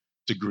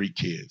 to greet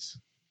kids.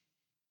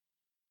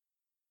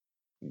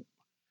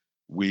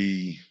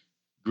 We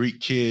greet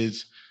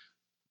kids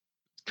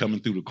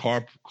coming through the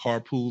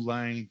carpool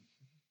lane,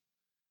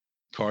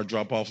 car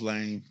drop-off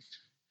lane.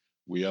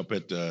 We up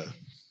at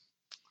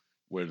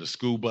where the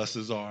school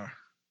buses are.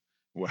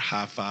 We're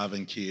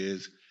high-fiving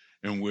kids,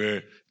 and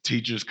we're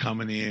teachers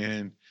coming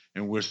in,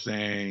 and we're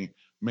saying,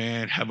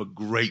 man, have a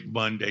great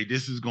Monday.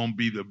 This is going to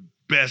be the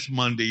best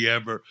Monday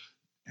ever.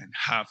 And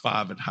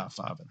high-five.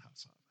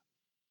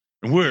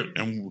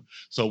 And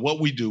so what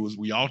we do is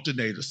we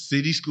alternate a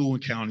city school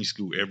and county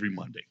school every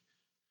Monday.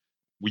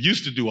 We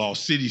used to do all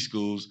city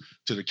schools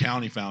till the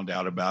county found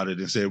out about it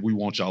and said, we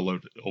want y'all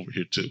over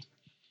here too.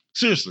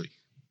 Seriously.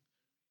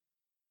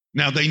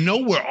 Now, they know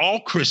we're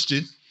all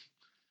Christian.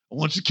 I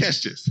want you to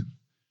catch this.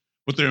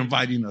 But they're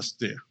inviting us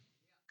there.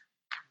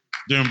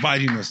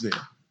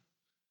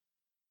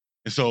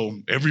 And so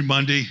every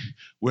Monday,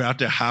 we're out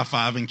there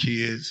high-fiving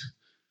kids.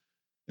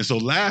 And so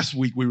last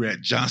week, we were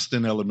at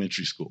Johnston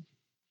Elementary School.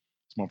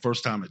 It's my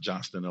first time at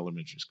Johnston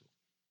Elementary School.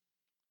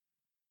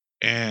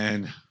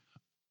 And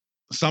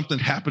something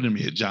happened to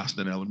me at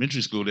Johnston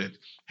Elementary School that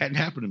hadn't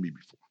happened to me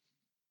before.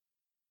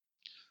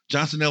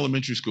 Johnston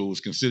Elementary School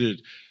was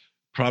considered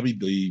probably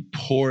the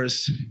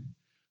poorest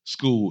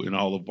school in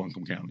all of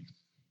Buncombe County.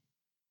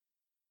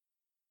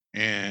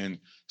 And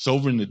it's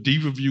over in the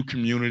Diva-View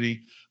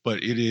community,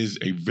 but it is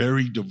a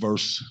very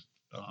diverse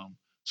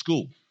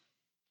school.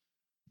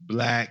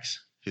 Blacks,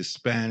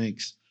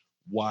 Hispanics,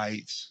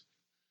 whites,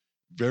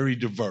 very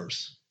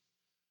diverse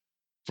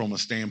from a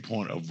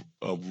standpoint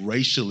of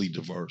racially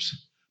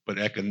diverse, but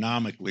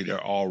economically,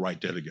 they're all right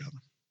there together.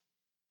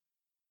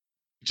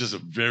 It's just a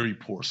very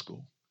poor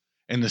school.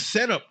 And the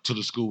setup to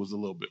the school was a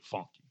little bit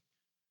funky.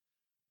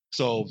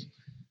 So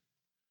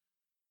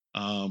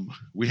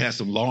we had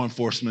some law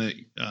enforcement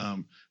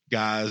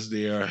guys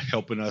there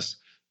helping us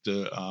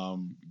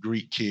to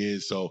greet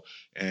kids.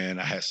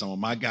 And I had some of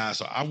my guys.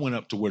 So I went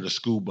up to where the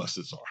school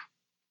buses are.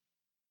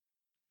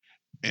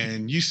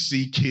 And you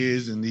see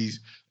kids and these,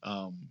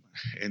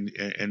 and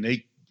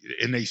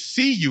they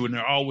see you and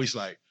they're always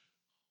like,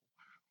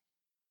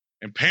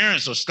 and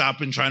parents are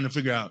stopping trying to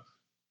figure out,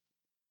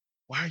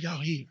 why are y'all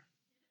here?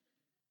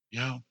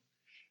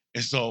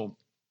 And so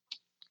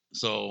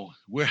So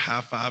we're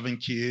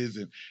high-fiving kids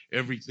and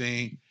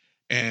everything.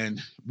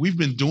 And we've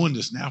been doing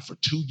this now for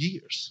 2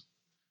 years.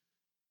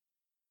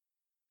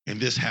 And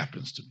this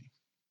happens to me.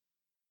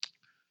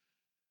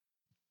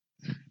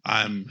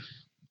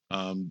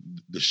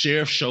 The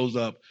sheriff shows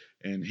up,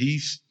 and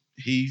he's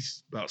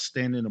about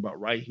standing about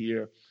right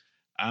here.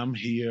 I'm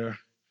here.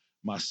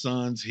 My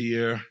son's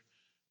here.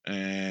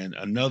 And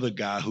another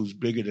guy who's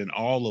bigger than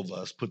all of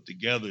us put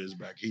together is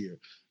back here.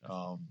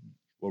 Well,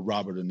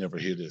 Robert will never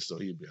hear this, so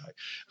he'll be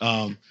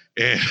all right.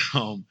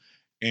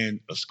 And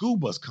a school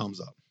bus comes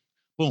up.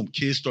 Boom,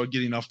 kids start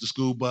getting off the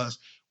school bus.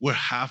 We're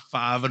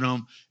high-fiving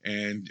them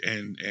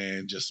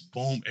and just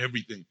boom,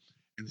 everything.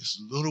 And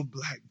this little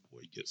black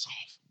boy gets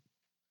off.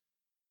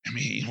 I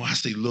mean, when I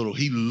say little,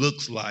 he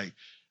looks like,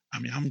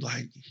 I'm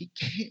like, he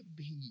can't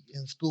be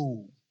in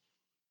school.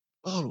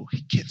 Oh,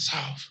 he gets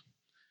off.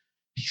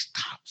 He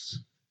stops.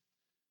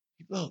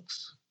 He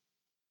looks.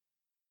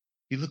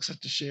 He looks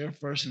at the sheriff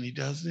first and he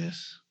does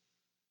this.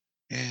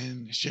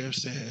 And the sheriff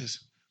says,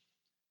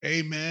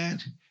 "Hey, man,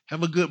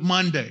 have a good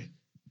Monday."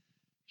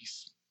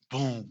 He's,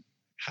 boom,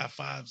 high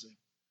fives him.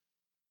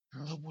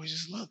 And the little boy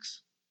just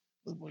looks.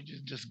 The little boy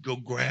just go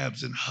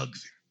grabs and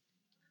hugs him.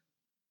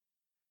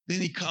 Then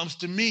he comes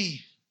to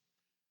me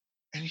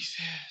and he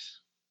says,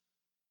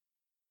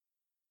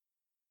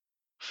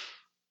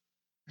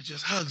 and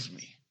just hugs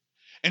me.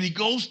 And he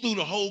goes through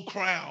the whole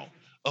crowd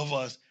of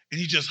us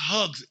and he just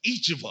hugs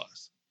each of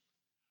us.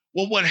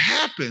 Well, what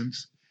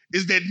happens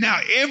is that now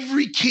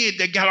every kid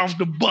that got off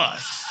the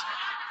bus,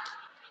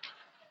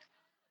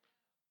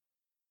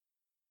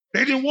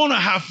 they didn't want a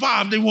high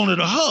five, they wanted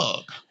a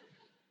hug.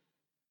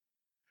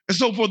 And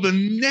so for the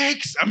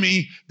next,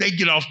 they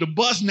get off the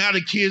bus. Now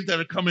the kids that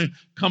are coming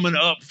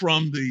up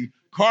from the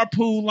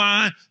carpool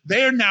line,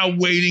 they're now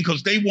waiting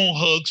because they want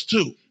hugs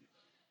too.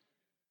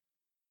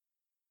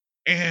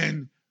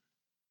 And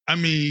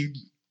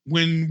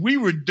when we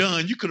were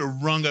done, you could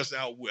have wrung us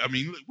out.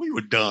 We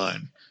were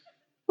done.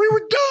 We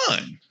were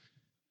done.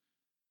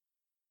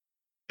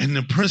 And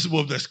the principal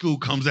of that school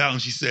comes out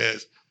and she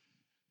says,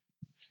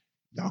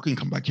 "Y'all can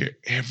come back here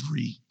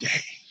every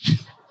day."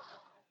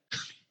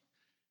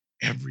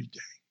 Every day.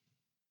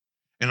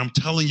 And I'm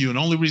telling you, and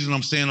the only reason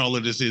I'm saying all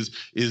of this is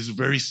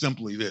very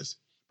simply this.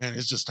 Man,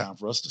 it's just time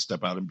for us to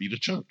step out and be the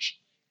church.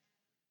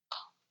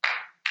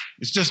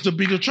 It's just to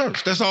be the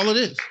church. That's all it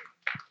is.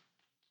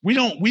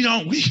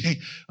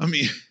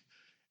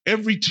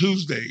 Every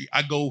Tuesday,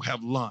 I go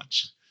have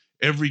lunch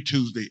every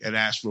Tuesday at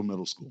Asheville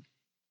Middle School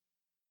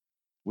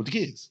with the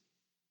kids.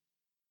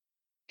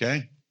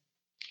 Okay?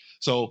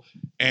 So,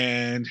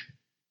 and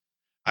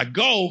I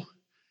go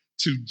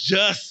to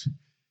just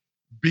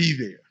be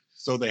there.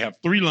 So they have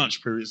 3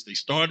 lunch periods. They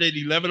start at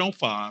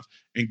 11:05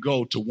 and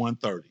go to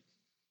 1:30.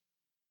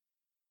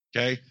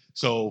 Okay?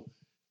 So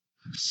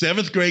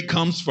 7th grade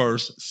comes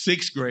first,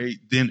 6th grade,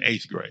 then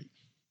 8th grade.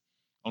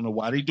 I don't know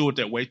why they do it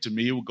that way. To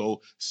me, it would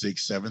go 6th,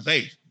 7th,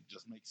 8th. It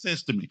just makes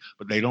sense to me.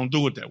 But they don't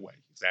do it that way.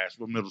 It's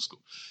Asheville Middle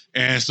School.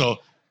 And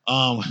so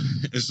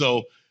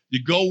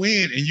you go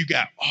in and you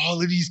got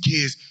all of these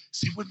kids,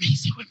 sit with me.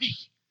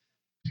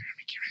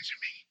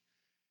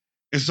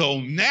 And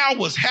so now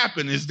what's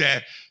happened is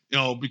that,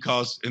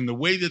 because in the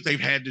way that they've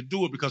had to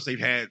do it, because they've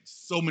had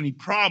so many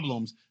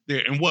problems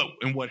there. And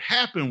what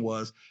happened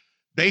was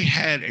they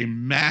had a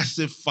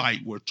massive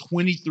fight where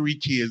 23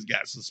 kids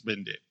got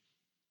suspended.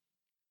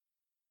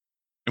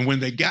 And when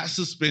they got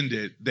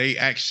suspended,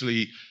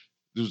 it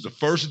was the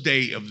first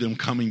day of them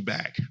coming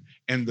back.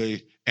 And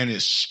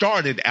it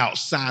started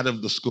outside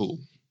of the school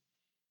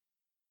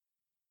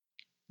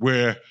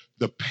where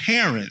the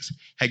parents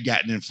had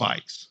gotten in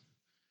fights.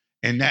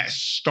 And that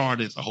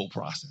started the whole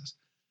process.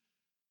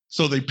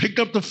 So they picked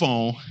up the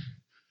phone.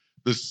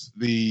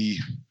 The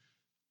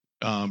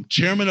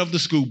chairman of the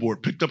school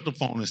board picked up the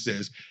phone and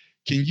says,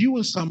 "Can you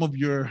and some of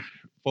your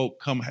folk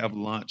come have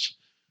lunch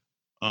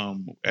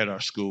at our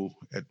school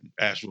at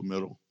Asheville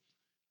Middle?"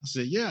 I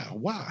said, "Yeah,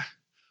 why?"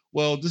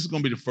 "Well, this is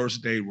going to be the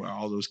first day where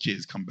all those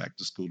kids come back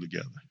to school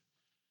together.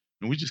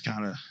 And we just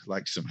kind of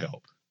like some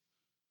help."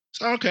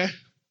 So, okay.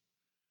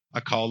 I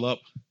call up.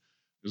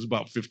 There's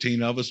about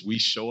 15 of us. We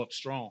show up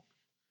strong.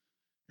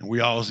 And we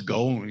always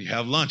go and we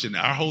have lunch. And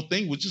our whole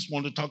thing was just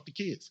wanted to talk to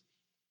kids.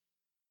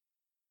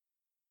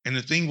 And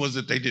the thing was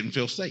that they didn't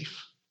feel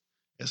safe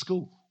at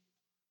school.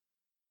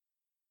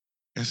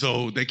 And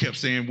so they kept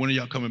saying, "When are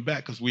y'all coming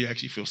back? Because we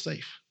actually feel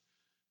safe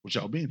with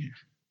y'all being here."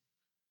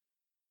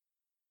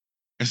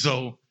 And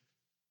so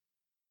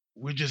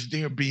we're just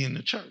there being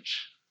the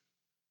church.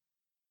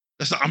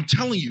 I'm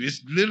telling you,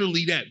 it's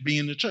literally that,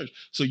 being the church.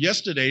 So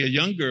yesterday, a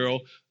young girl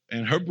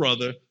and her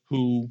brother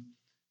who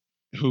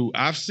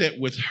I've sat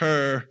with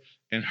her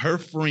and her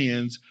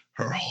friends,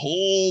 her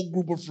whole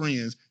group of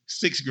friends,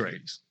 6th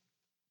grades.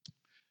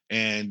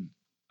 And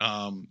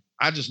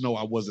I just know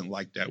I wasn't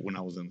like that when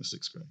I was in the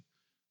 6th grade.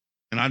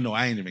 And I know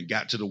I ain't even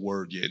got to the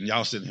word yet. And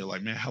y'all sitting here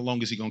like, "Man, how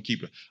long is he going to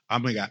keep it?" I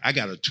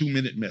got a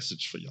 2-minute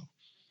message for y'all.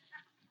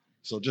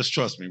 So just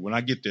trust me. When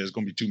I get there, it's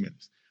going to be 2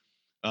 minutes.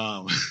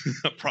 I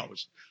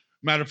promise.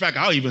 Matter of fact,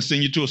 I'll even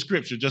send you to a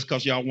scripture just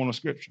because y'all want a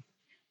scripture.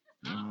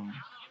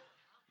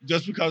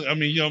 Just because, I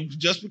mean,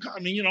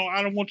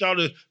 I don't want y'all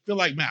to feel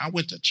like, man, I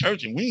went to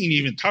church and we ain't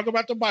even talk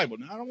about the Bible.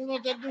 Now, I don't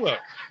want that to do it.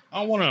 I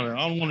don't want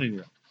any of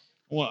that.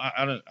 Well,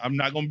 I'm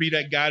not going to be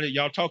that guy that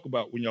y'all talk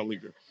about when y'all leave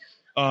here.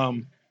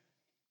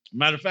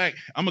 Matter of fact,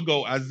 I'm going to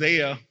go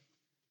Isaiah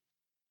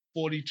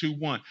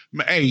 42:1.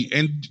 Hey,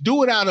 and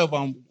do it out of,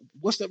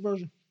 what's that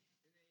version?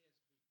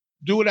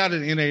 Do it out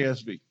of the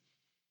NASB.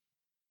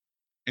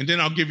 And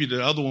then I'll give you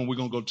the other one we're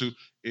going to go to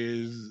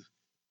is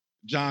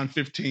John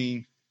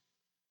 15.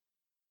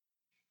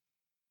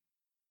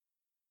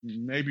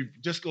 Maybe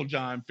just go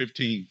John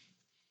 15.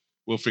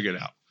 We'll figure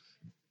it out.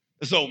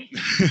 So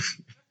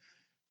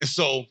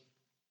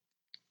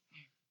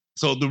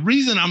the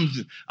reason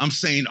I'm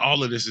saying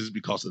all of this is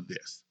because of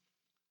this.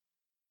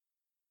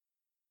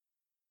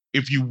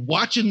 If you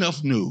watch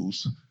enough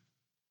news,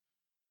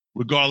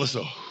 regardless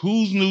of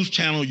whose news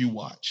channel you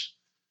watch,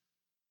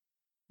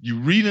 you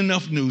read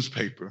enough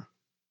newspaper,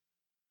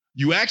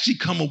 you actually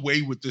come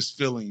away with this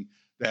feeling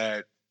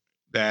that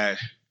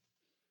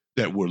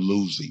we're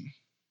losing.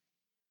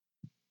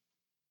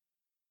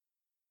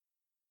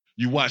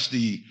 You watch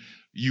the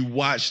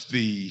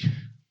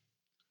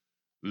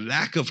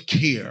lack of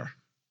care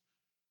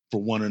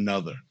for one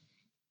another.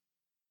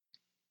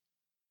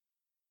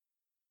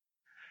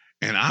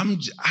 And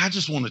I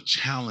just want to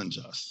challenge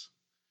us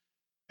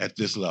at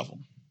this level.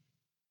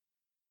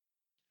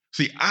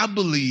 See, I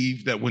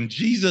believe that when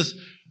Jesus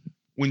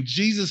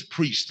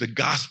preached the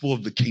gospel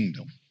of the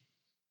kingdom,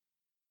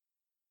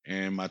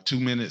 and my 2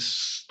 minutes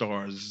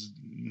starts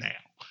now.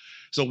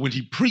 So when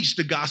he preached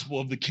the gospel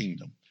of the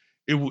kingdom,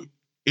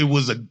 it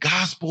was a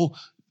gospel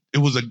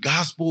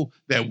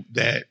that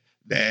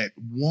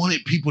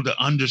wanted people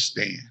to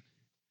understand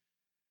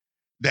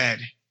that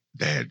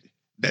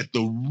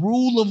the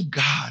rule of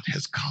God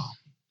has come,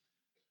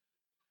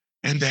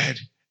 and that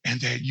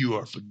you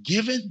are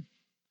forgiven,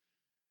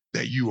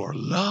 that you are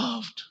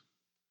loved,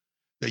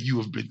 that you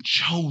have been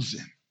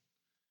chosen,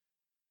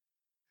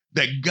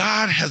 that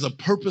God has a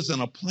purpose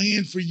and a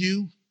plan for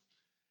you,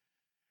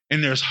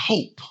 and there's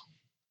hope.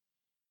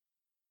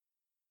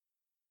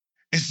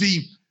 And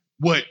see,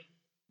 what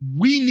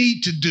we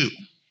need to do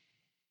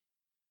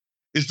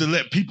is to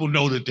let people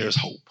know that there's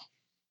hope.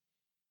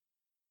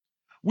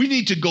 We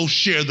need to go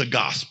share the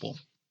gospel.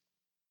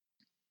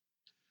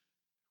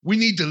 We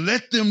need to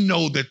let them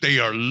know that they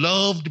are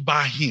loved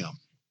by him,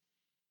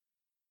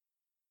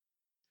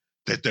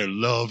 that they're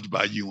loved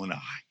by you and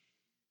I.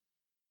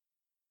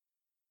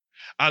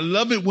 I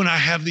love it when I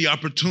have the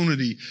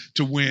opportunity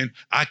to when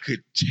I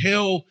could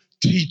tell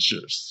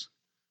teachers,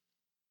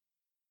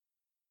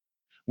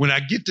 when I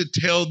get to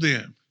tell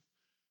them,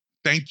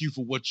 thank you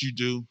for what you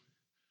do.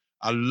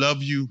 I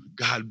love you.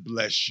 God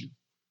bless you.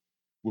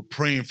 We're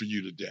praying for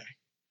you today.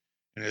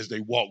 And as they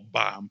walk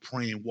by, I'm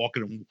praying,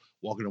 walking them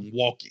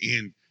walk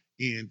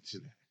into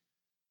that.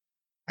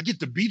 I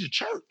get to be the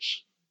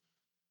church.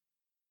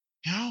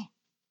 You know?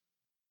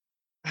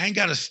 I ain't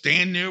got to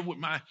stand there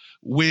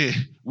with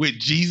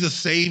Jesus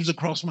saves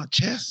across my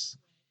chest.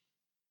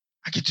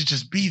 I get to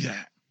just be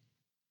that.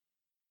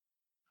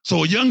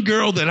 So a young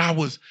girl that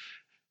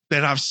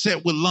I've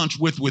sat with lunch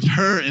with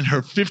her and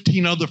her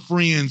 15 other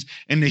friends,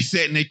 and they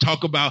sat and they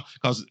talk about,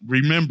 because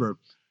remember,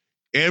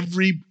 in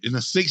the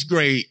 6th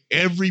grade,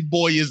 every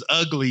boy is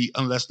ugly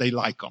unless they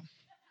like them.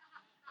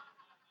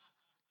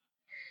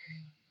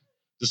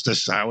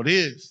 That's how it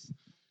is.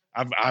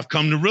 I've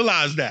come to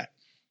realize that.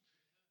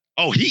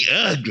 Oh, he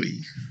ugly.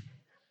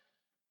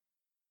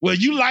 Well,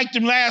 you liked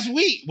him last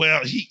week.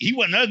 Well, he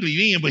wasn't ugly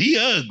then, but he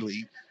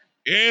ugly.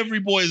 Every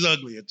boy is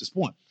ugly at this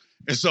point.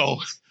 And so,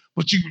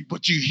 but you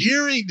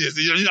hearing this,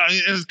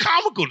 it's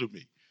comical to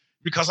me,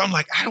 because I'm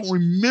like, I don't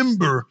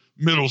remember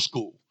middle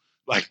school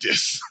like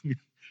this.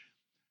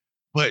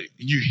 But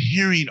you're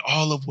hearing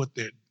all of what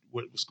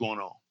was going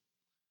on.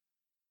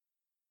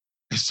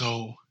 And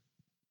so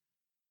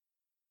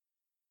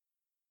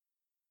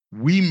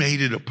we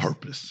made it a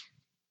purpose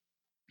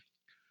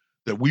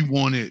that we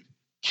wanted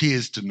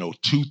kids to know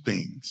 2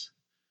 things.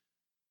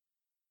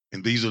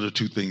 And these are the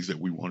 2 things that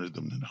we wanted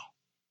them to know.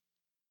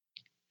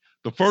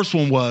 The first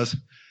one was,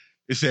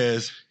 it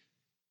says,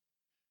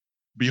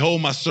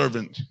 behold my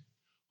servant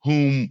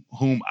whom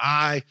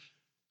I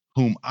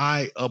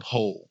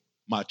uphold,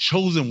 my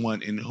chosen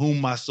one in whom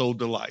my soul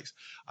delights.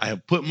 I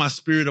have put my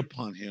spirit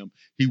upon him.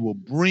 He will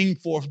bring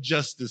forth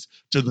justice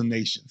to the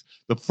nations.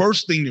 The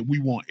first thing that we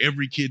want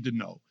every kid to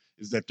know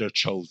is that they're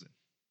chosen.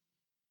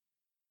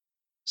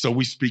 So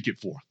we speak it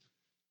forth,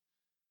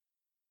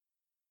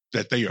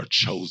 that they are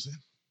chosen.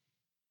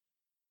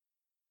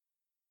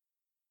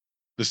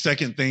 The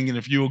second thing, and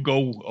if you will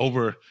go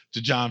over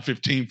to John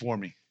 15 for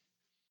me.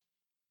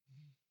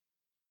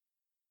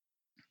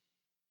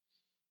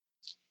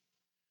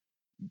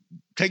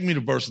 Take me to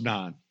verse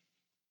 9. It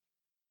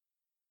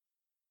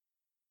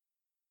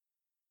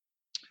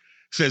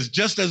says,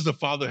 just as the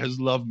Father has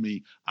loved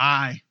me,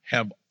 I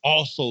have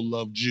also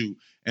loved you,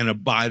 and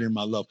abide in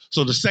my love.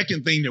 So the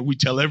second thing that we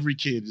tell every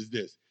kid is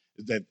this,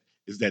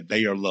 is that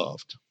they are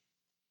loved.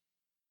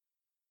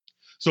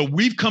 So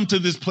we've come to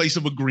this place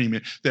of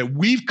agreement that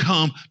we've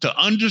come to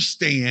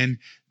understand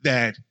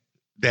that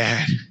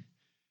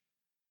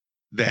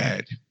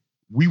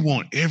we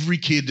want every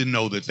kid to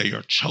know that they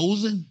are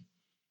chosen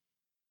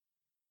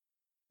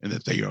and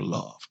that they are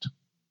loved.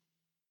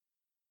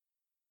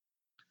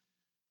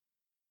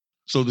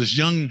 So this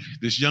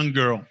young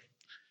girl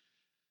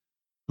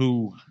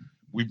who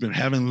we've been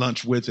having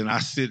lunch with, and I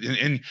sit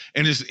and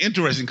it's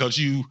interesting because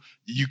you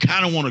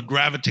kind of want to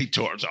gravitate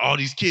towards all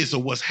these kids. So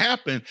what's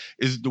happened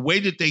is the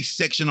way that they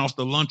section off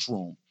the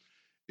lunchroom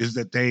is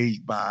that they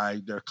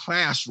by their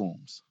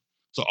classrooms.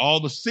 So all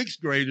the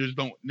sixth graders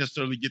don't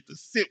necessarily get to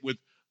sit with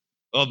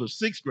other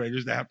sixth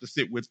graders. They have to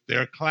sit with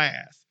their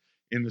class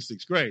in the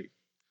sixth grade,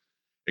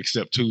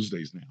 except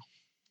Tuesdays now.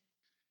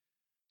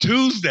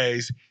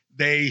 Tuesdays,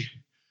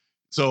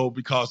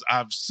 because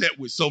I've sat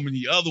with so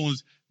many other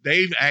ones,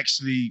 they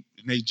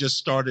just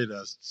started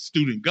a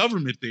student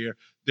government there.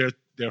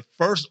 Their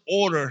first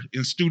order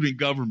in student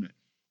government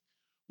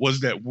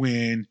was that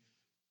when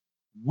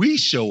we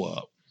show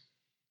up,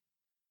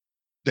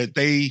 that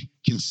they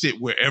can sit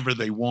wherever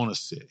they want to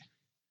sit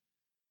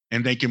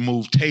and they can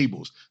move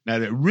tables. Now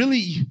that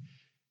really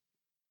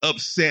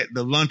upset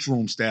the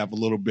lunchroom staff a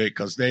little bit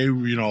because they're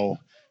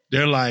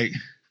like,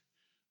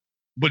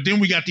 but then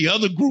we got the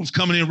other groups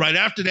coming in right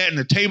after that, and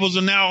the tables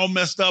are now all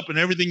messed up and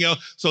everything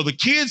else. So the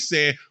kids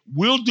said,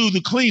 we'll do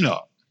the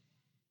cleanup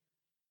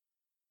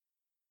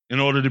in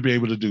order to be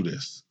able to do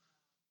this.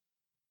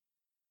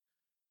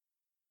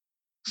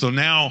 So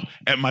now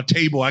at my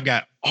table, I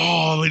got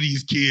all of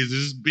these kids,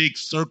 this big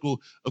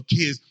circle of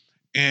kids.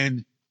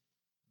 And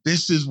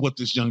this is what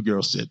this young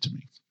girl said to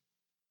me.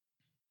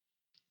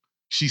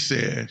 She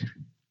said,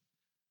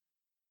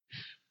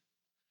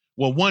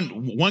 well,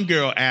 one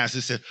girl asked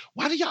and said,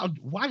 why do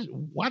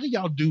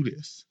y'all do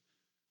this?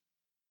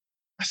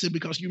 I said,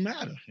 because you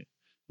matter.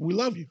 We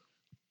love you.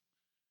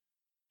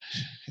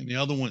 And the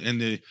other one,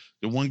 and the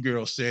one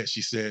girl said,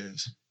 she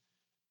says,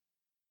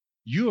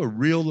 you're a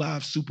real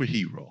live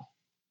superhero.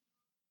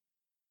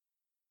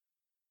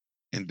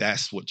 And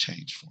that's what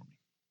changed for me.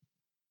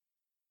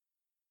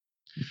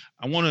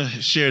 I want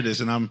to share this,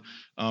 and I'm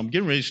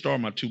getting ready to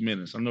start my 2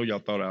 minutes. I know y'all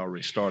thought I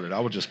already started. I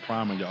was just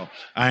priming y'all.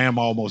 I am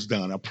almost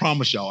done. I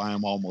promise y'all I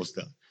am almost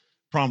done.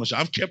 Promise you.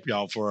 I've kept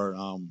y'all for,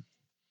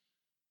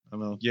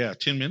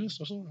 10 minutes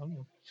or so. I don't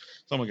know.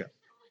 Something like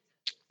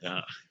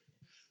that.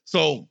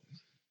 So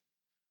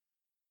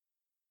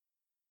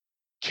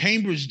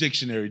Cambridge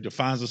Dictionary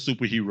defines a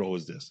superhero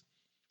as this.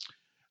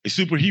 A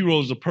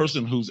superhero is a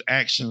person whose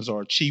actions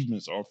or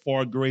achievements are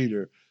far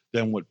greater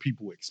than what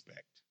people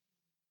expect.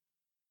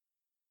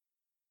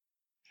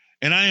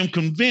 And I am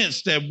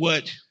convinced that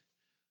what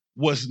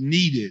was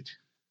needed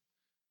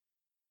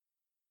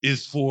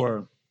is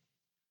for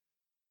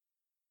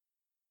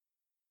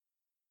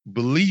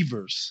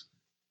believers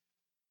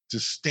to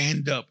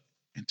stand up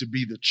and to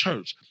be the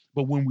church.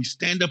 But when we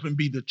stand up and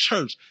be the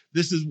church,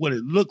 this is what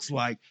it looks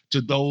like to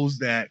those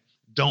that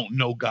don't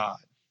know God.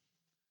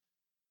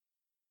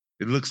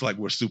 It looks like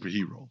we're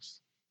superheroes.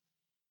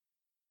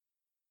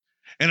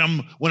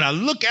 And when I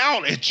look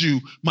out at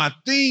you, my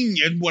thing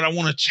and what I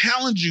want to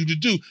challenge you to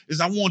do is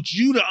I want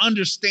you to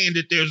understand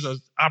that there's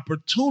an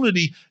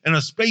opportunity and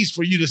a space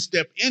for you to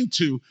step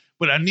into,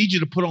 but I need you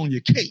to put on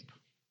your cape.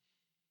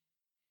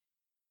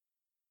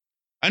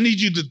 I need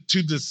you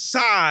to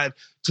decide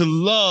to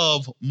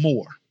love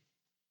more.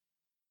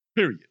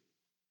 Period.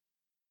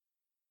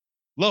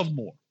 Love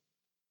more.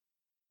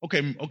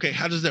 Okay,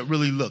 how does that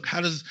really look? How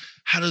does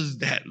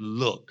that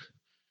look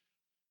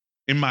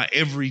in my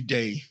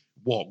everyday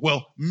walk?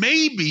 Well,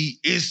 maybe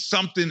it's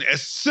something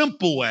as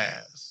simple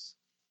as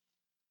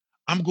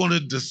I'm going to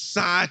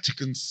decide to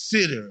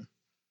consider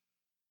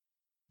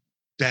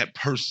that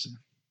person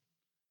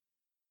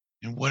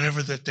and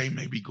whatever that they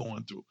may be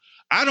going through.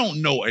 I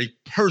don't know a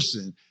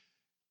person,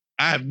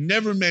 I have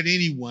never met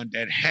anyone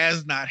that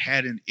has not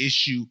had an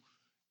issue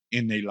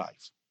in their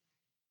life.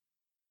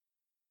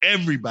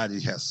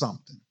 Everybody has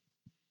something.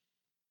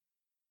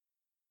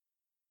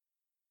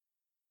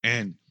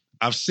 And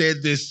I've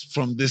said this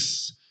from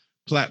this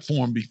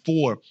platform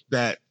before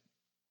that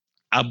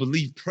I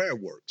believe prayer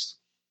works.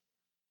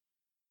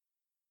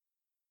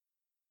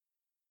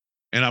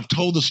 And I've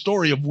told the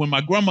story of when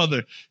my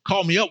grandmother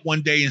called me up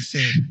one day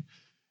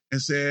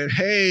and said,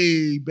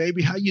 hey,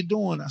 baby, how you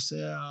doing? I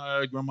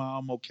said, Grandma,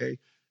 I'm okay.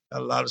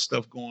 Got a lot of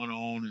stuff going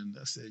on. And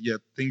I said, yeah,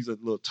 things are a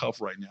little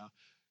tough right now.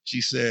 She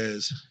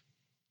says,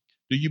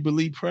 do you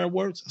believe prayer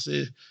works? I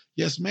said,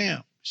 yes,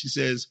 ma'am. She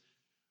says,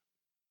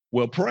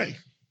 well, pray,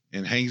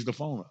 and hangs the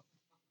phone up.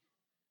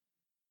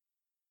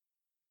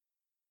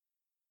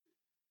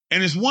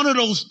 And it's one of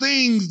those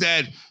things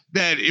that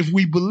if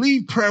we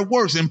believe prayer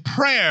works and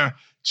prayer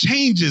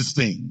changes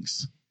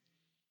things,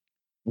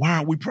 why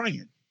aren't we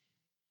praying?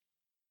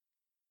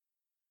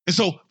 And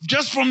so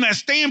just from that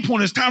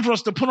standpoint, it's time for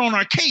us to put on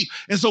our cape.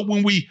 And so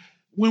when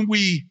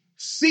we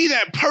see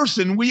that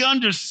person, we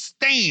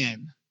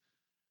understand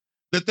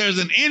that there's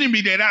an enemy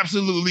that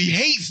absolutely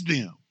hates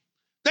them.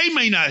 They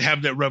may not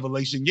have that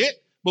revelation yet,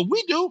 but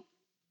we do.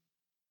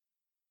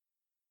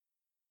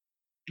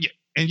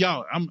 And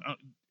y'all,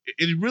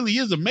 it really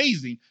is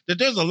amazing that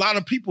there's a lot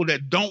of people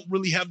that don't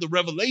really have the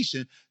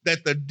revelation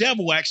that the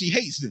devil actually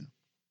hates them.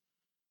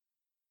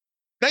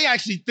 They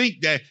actually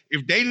think that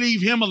if they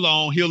leave him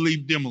alone, he'll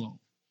leave them alone.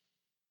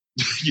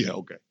 Yeah,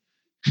 okay.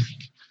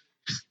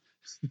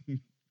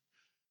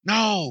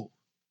 No.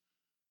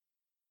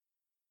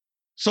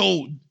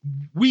 So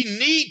we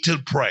need to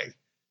pray.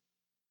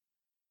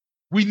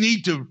 We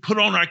need to put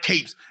on our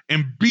capes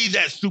and be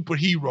that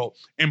superhero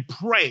and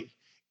pray,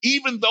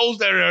 even those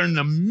that are in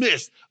the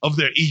midst of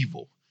their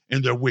evil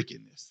and their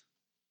wickedness.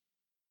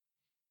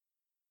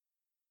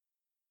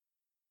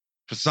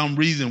 For some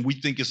reason, we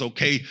think it's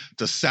okay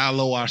to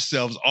silo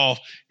ourselves off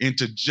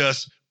into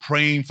just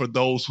praying for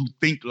those who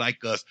think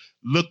like us,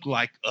 look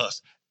like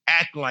us,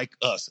 act like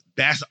us.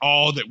 That's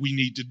all that we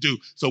need to do.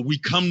 So we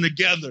come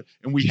together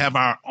and we have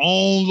our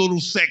own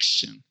little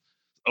section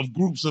of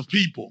groups of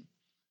people.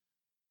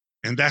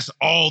 And that's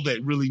all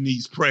that really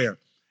needs prayer.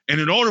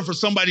 And in order for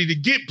somebody to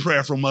get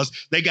prayer from us,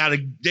 they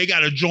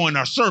gotta join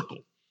our circle.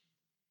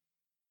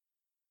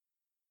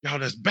 Y'all,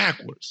 that's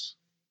backwards.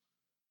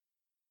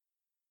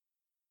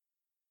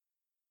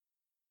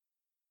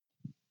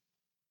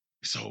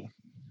 So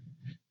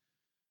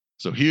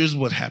here's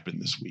what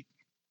happened this week.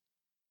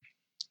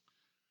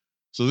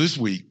 So this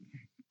week,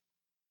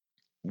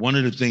 one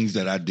of the things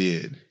that I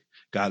did,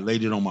 God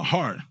laid it on my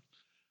heart,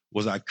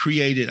 was I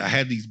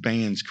had these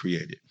bands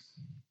created.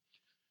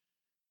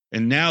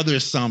 And now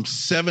there's some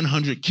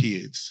 700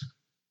 kids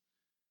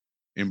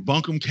in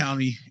Buncombe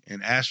County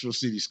and Asheville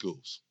City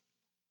Schools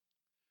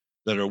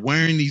that are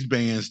wearing these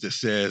bands that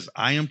says,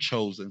 I am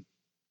chosen,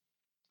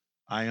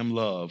 I am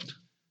loved.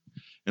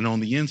 And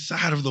on the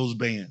inside of those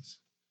bands,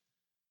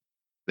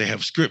 they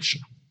have scripture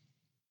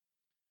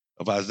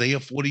of Isaiah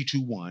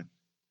 42:1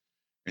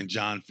 and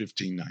John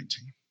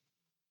 15:19.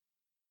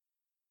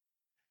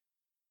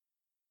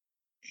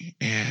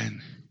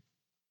 And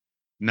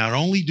not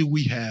only do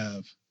we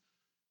have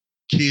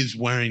kids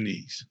wearing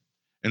these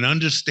and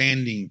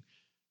understanding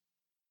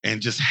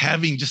and just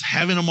having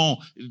them on,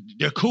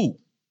 they're cool.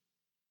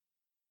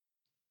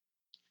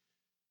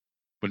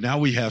 But now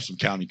we have some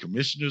county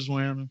commissioners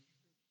wearing them.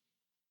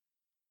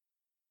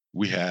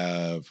 We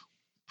have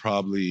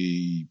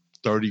probably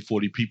 30,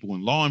 40 people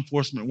in law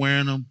enforcement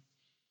wearing them.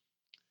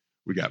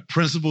 We got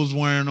principals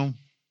wearing them.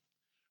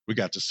 We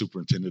got the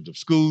superintendent of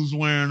schools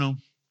wearing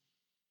them.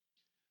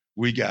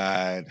 We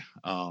got,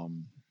 oh,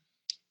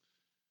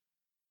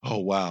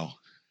 wow.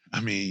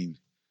 I mean,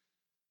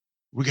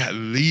 we got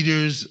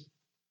leaders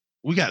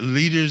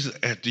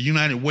at the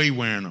United Way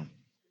wearing them.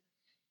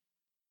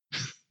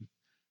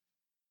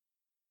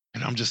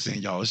 And I'm just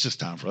saying, y'all, it's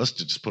just time for us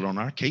to just put on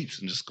our capes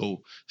and just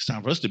go. It's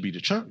time for us to be the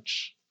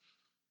church.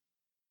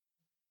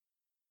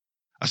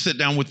 I sit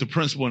down with the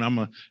principal and I'm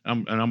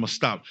gonna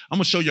stop. I'm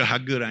gonna show you how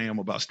good I am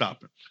about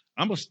stopping.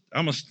 I'm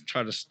gonna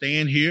try to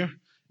stand here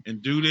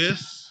and do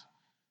this.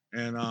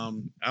 And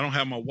I don't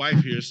have my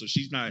wife here, so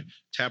she's not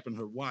tapping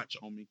her watch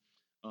on me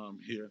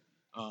here.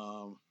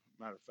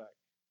 Matter of fact.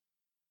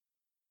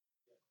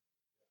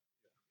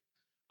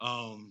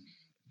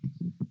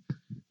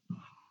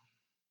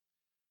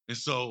 And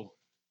so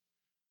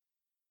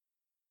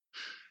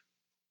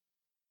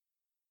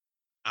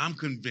I'm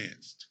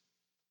convinced.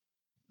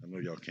 I know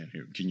y'all can't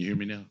hear. Can you hear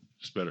me now?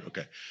 It's better.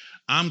 Okay.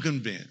 I'm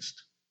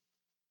convinced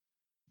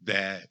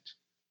that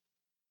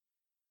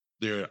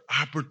there are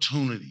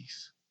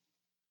opportunities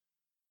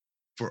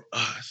for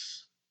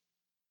us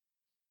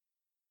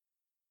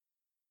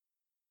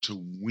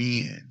to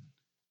win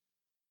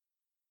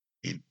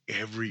in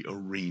every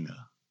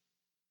arena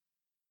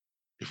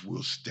if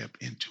we'll step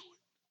into it.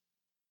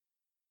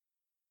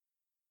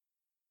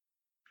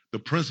 The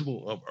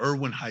principal of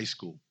Irwin High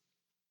School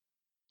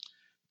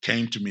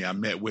came to me. I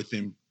met with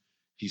him.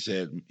 He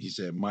said,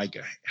 Mike,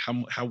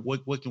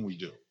 what can we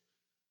do?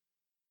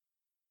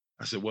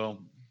 I said,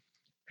 well,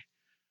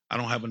 I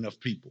don't have enough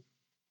people.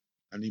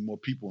 I need more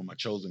people in my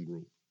chosen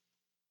group.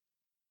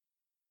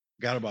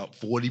 Got about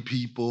 40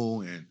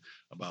 people and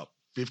about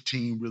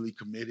 15 really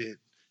committed.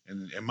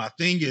 And my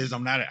thing is,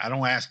 I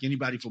don't ask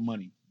anybody for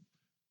money.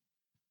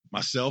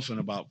 Myself and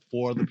about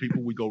 4 other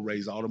people, we go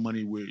raise all the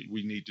money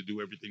we need to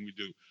do everything we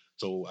do.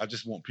 So I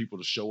just want people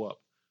to show up.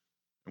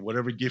 And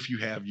whatever gift you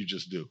have, you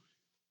just do.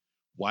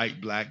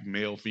 White, black,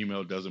 male,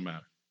 female, doesn't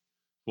matter.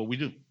 What we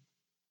do.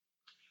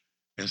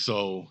 And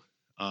so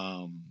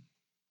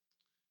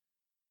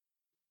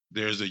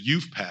there's a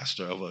youth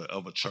pastor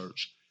of a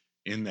church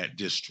in that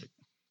district.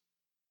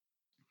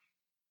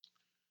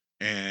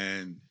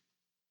 And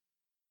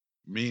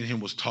me and him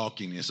was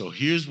talking. And so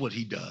here's what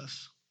he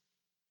does.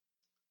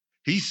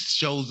 He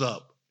shows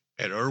up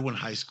at Irwin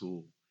High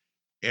School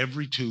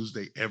every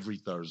Tuesday, every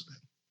Thursday.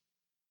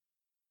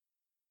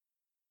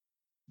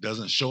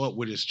 Doesn't show up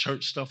with his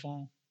church stuff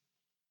on.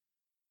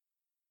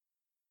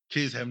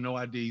 Kids have no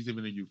idea he's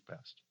even a youth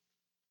pastor.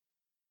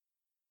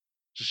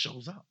 Just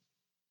shows up.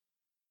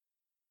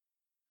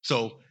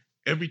 So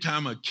every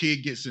time a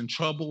kid gets in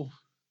trouble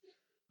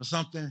or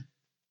something,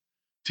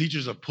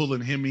 teachers are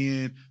pulling him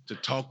in to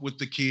talk with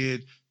the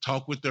kid,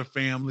 talk with their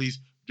families,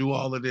 do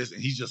all of this,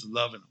 and he's just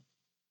loving them.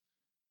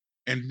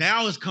 And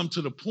now it's come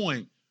to the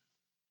point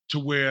to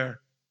where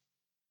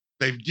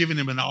they've given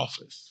him an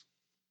office.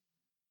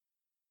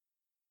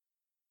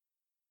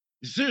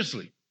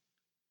 Seriously.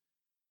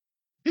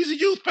 He's a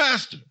youth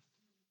pastor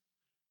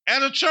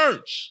at a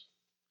church.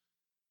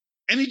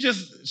 And he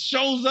just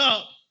shows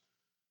up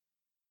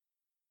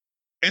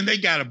and he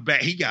got a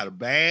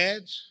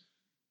badge,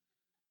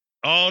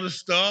 all the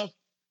stuff.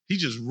 He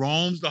just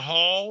roams the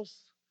halls.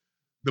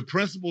 The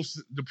principal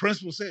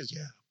says,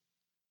 yeah,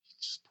 he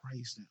just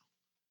prays now.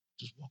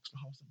 Just walks the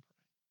halls and prays.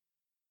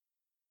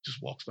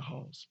 Just walks the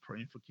halls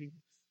praying for kids.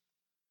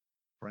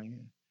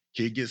 Praying.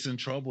 Kid gets in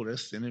trouble, they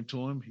send him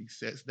to him. He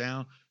sits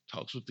down,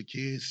 talks with the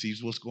kids,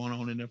 sees what's going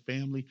on in their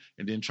family,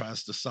 and then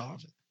tries to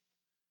solve it.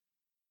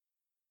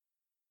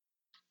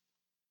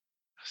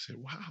 I said,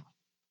 wow,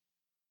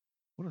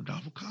 what a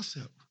novel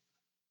concept.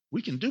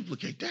 We can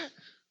duplicate that.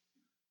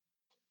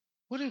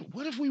 What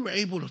if we were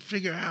able to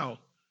figure out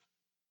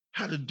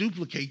how to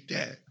duplicate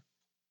that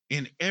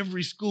in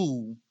every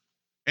school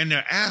and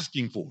they're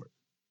asking for it?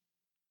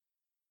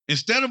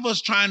 Instead of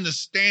us trying to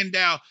stand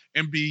out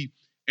and be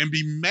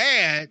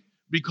mad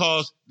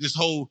because this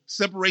whole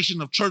separation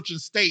of church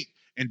and state,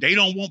 and they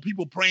don't want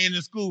people praying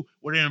in school,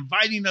 where they're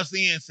inviting us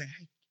in and saying,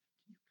 hey,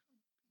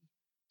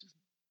 just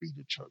be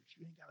the church.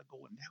 You ain't got to go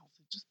announce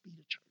it. Just be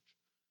the church.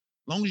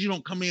 As long as you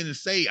don't come in and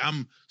say,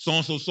 I'm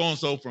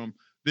so-and-so from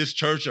this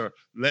church, or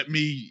but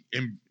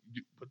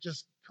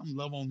just come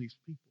love on these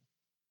people.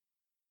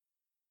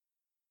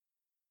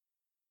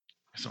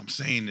 So I'm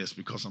saying this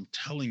because I'm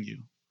telling you,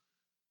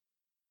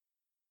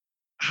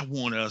 I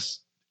want us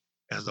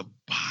as a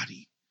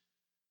body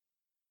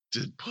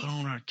to put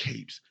on our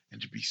capes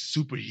and to be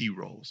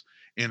superheroes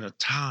in a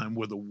time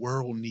where the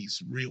world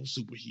needs real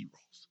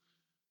superheroes.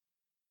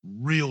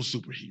 Real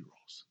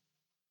superheroes.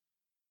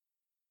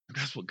 And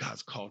that's what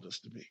God's called us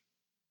to be.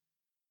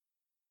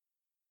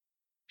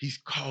 He's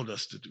called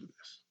us to do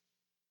this.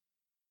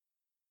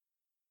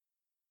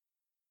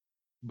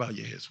 Bow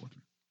your heads with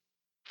me.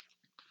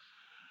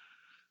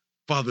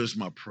 Father, it's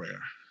my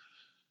prayer.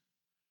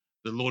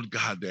 The Lord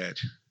God, that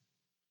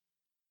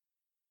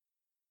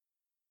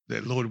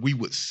Lord, we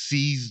would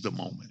seize the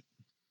moment,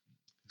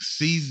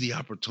 seize the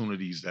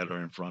opportunities that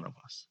are in front of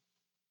us.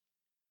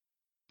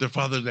 That,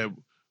 Father, that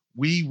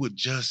we would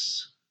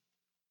just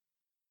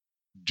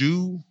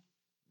do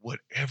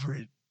whatever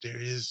there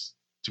is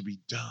to be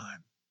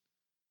done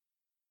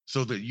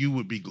so that you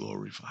would be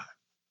glorified.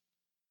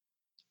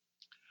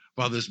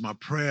 Father, it's my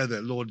prayer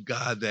that, Lord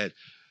God, that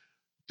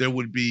there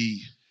would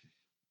be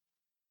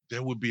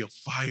a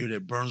fire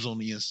that burns on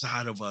the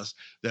inside of us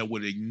that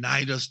would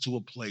ignite us to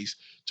a place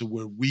to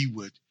where we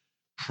would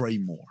pray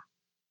more.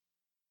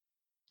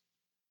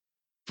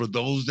 For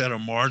those that are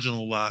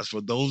marginalized,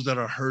 for those that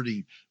are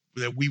hurting,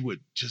 that we would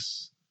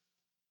just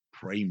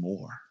pray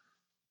more.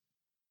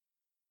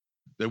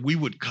 That we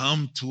would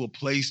come to a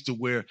place to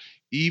where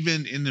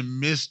even in the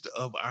midst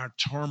of our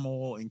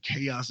turmoil and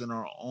chaos in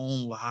our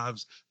own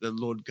lives, that,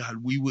 Lord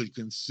God, we would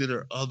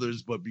consider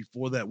others, but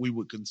before that, we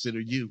would consider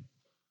you.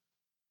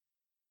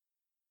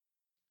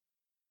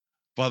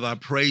 Father, I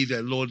pray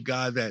that, Lord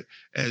God, that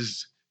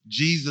as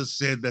Jesus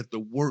said that the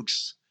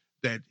works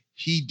that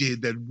he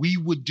did, that we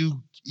would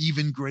do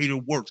even greater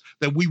works,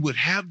 that we would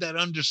have that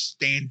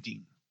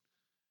understanding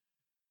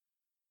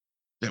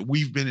that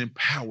we've been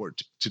empowered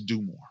to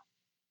do more.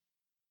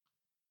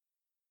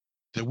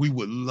 That we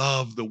would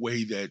love the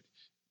way that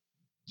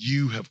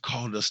you have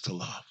called us to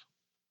love.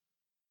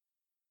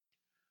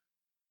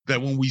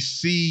 That when we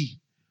see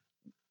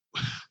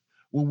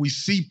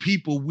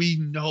people, we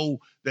know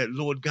that,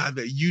 Lord God,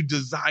 that you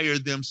desire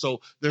them.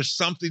 So there's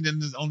something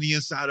on the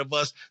inside of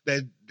us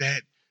that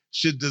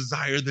should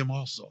desire them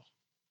also.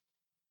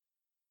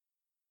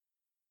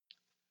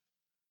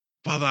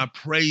 Father, I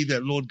pray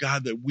that, Lord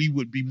God, that we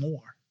would be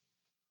more.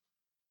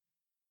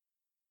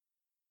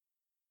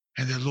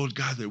 And that, Lord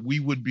God, that we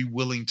would be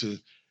willing to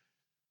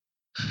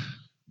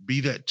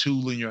be that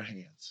tool in your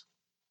hands.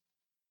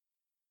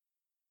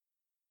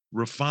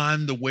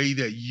 Refine the way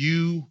that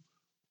you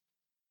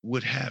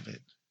would have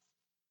it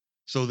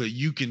so that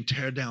you can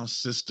tear down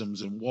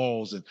systems and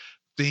walls and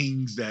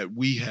things that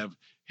we have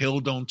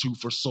held on to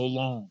for so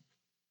long.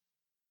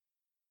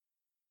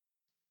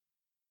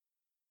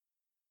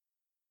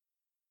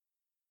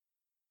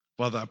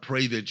 Father, I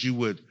pray that you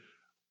would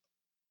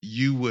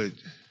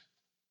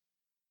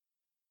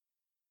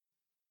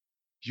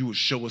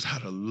show us how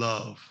to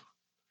love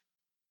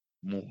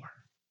more.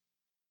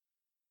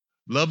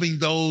 Loving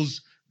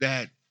those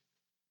that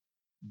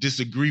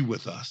disagree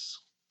with us.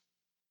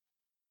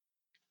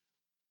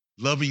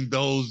 Loving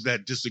those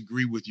that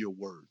disagree with your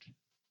word.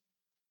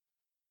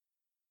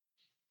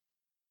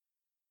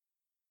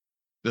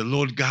 That,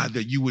 Lord God,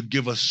 that you would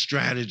give us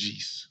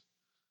strategies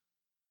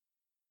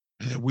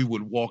and that we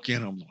would walk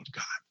in them, Lord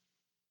God.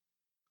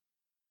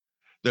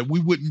 That we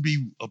wouldn't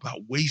be about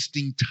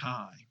wasting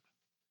time.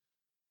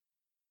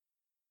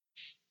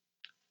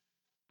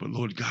 But,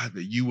 Lord God,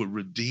 that you would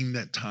redeem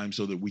that time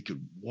so that we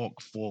could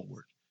walk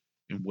forward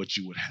in what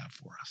you would have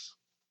for us.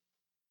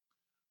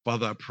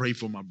 Father, I pray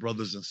for my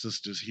brothers and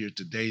sisters here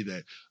today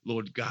that,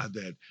 Lord God,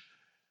 that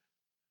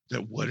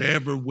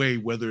whatever way,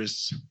 whether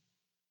it's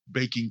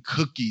baking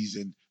cookies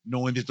and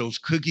knowing that those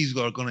cookies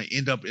are going to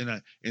end up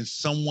in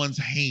someone's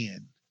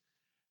hand,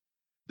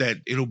 that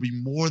it'll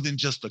be more than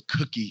just a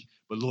cookie,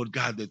 but Lord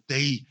God, that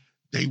they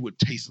would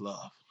taste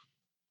love.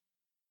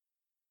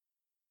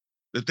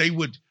 That they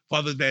would,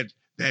 Father, that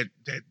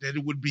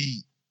it would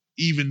be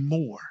even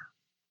more.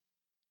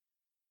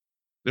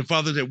 That,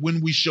 Father, that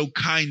when we show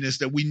kindness,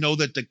 that we know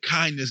that the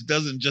kindness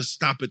doesn't just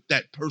stop at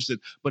that person,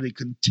 but it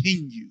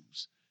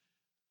continues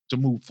to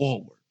move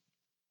forward.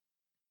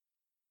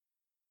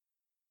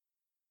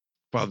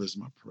 Father, it's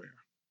my prayer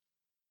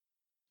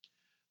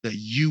that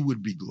you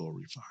would be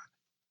glorified.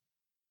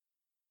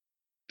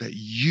 That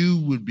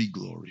you would be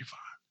glorified.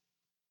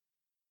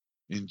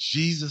 In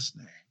Jesus'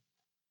 name,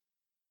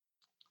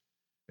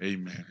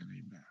 amen and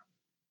amen.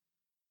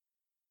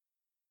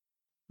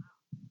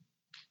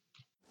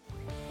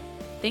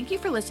 Thank you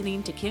for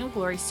listening to King of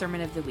Glory's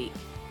Sermon of the Week.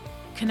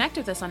 Connect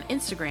with us on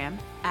Instagram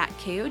at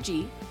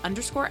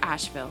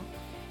KOG_Asheville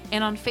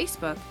and on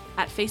Facebook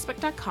at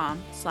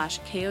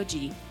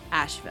facebook.com/KOG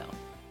Asheville.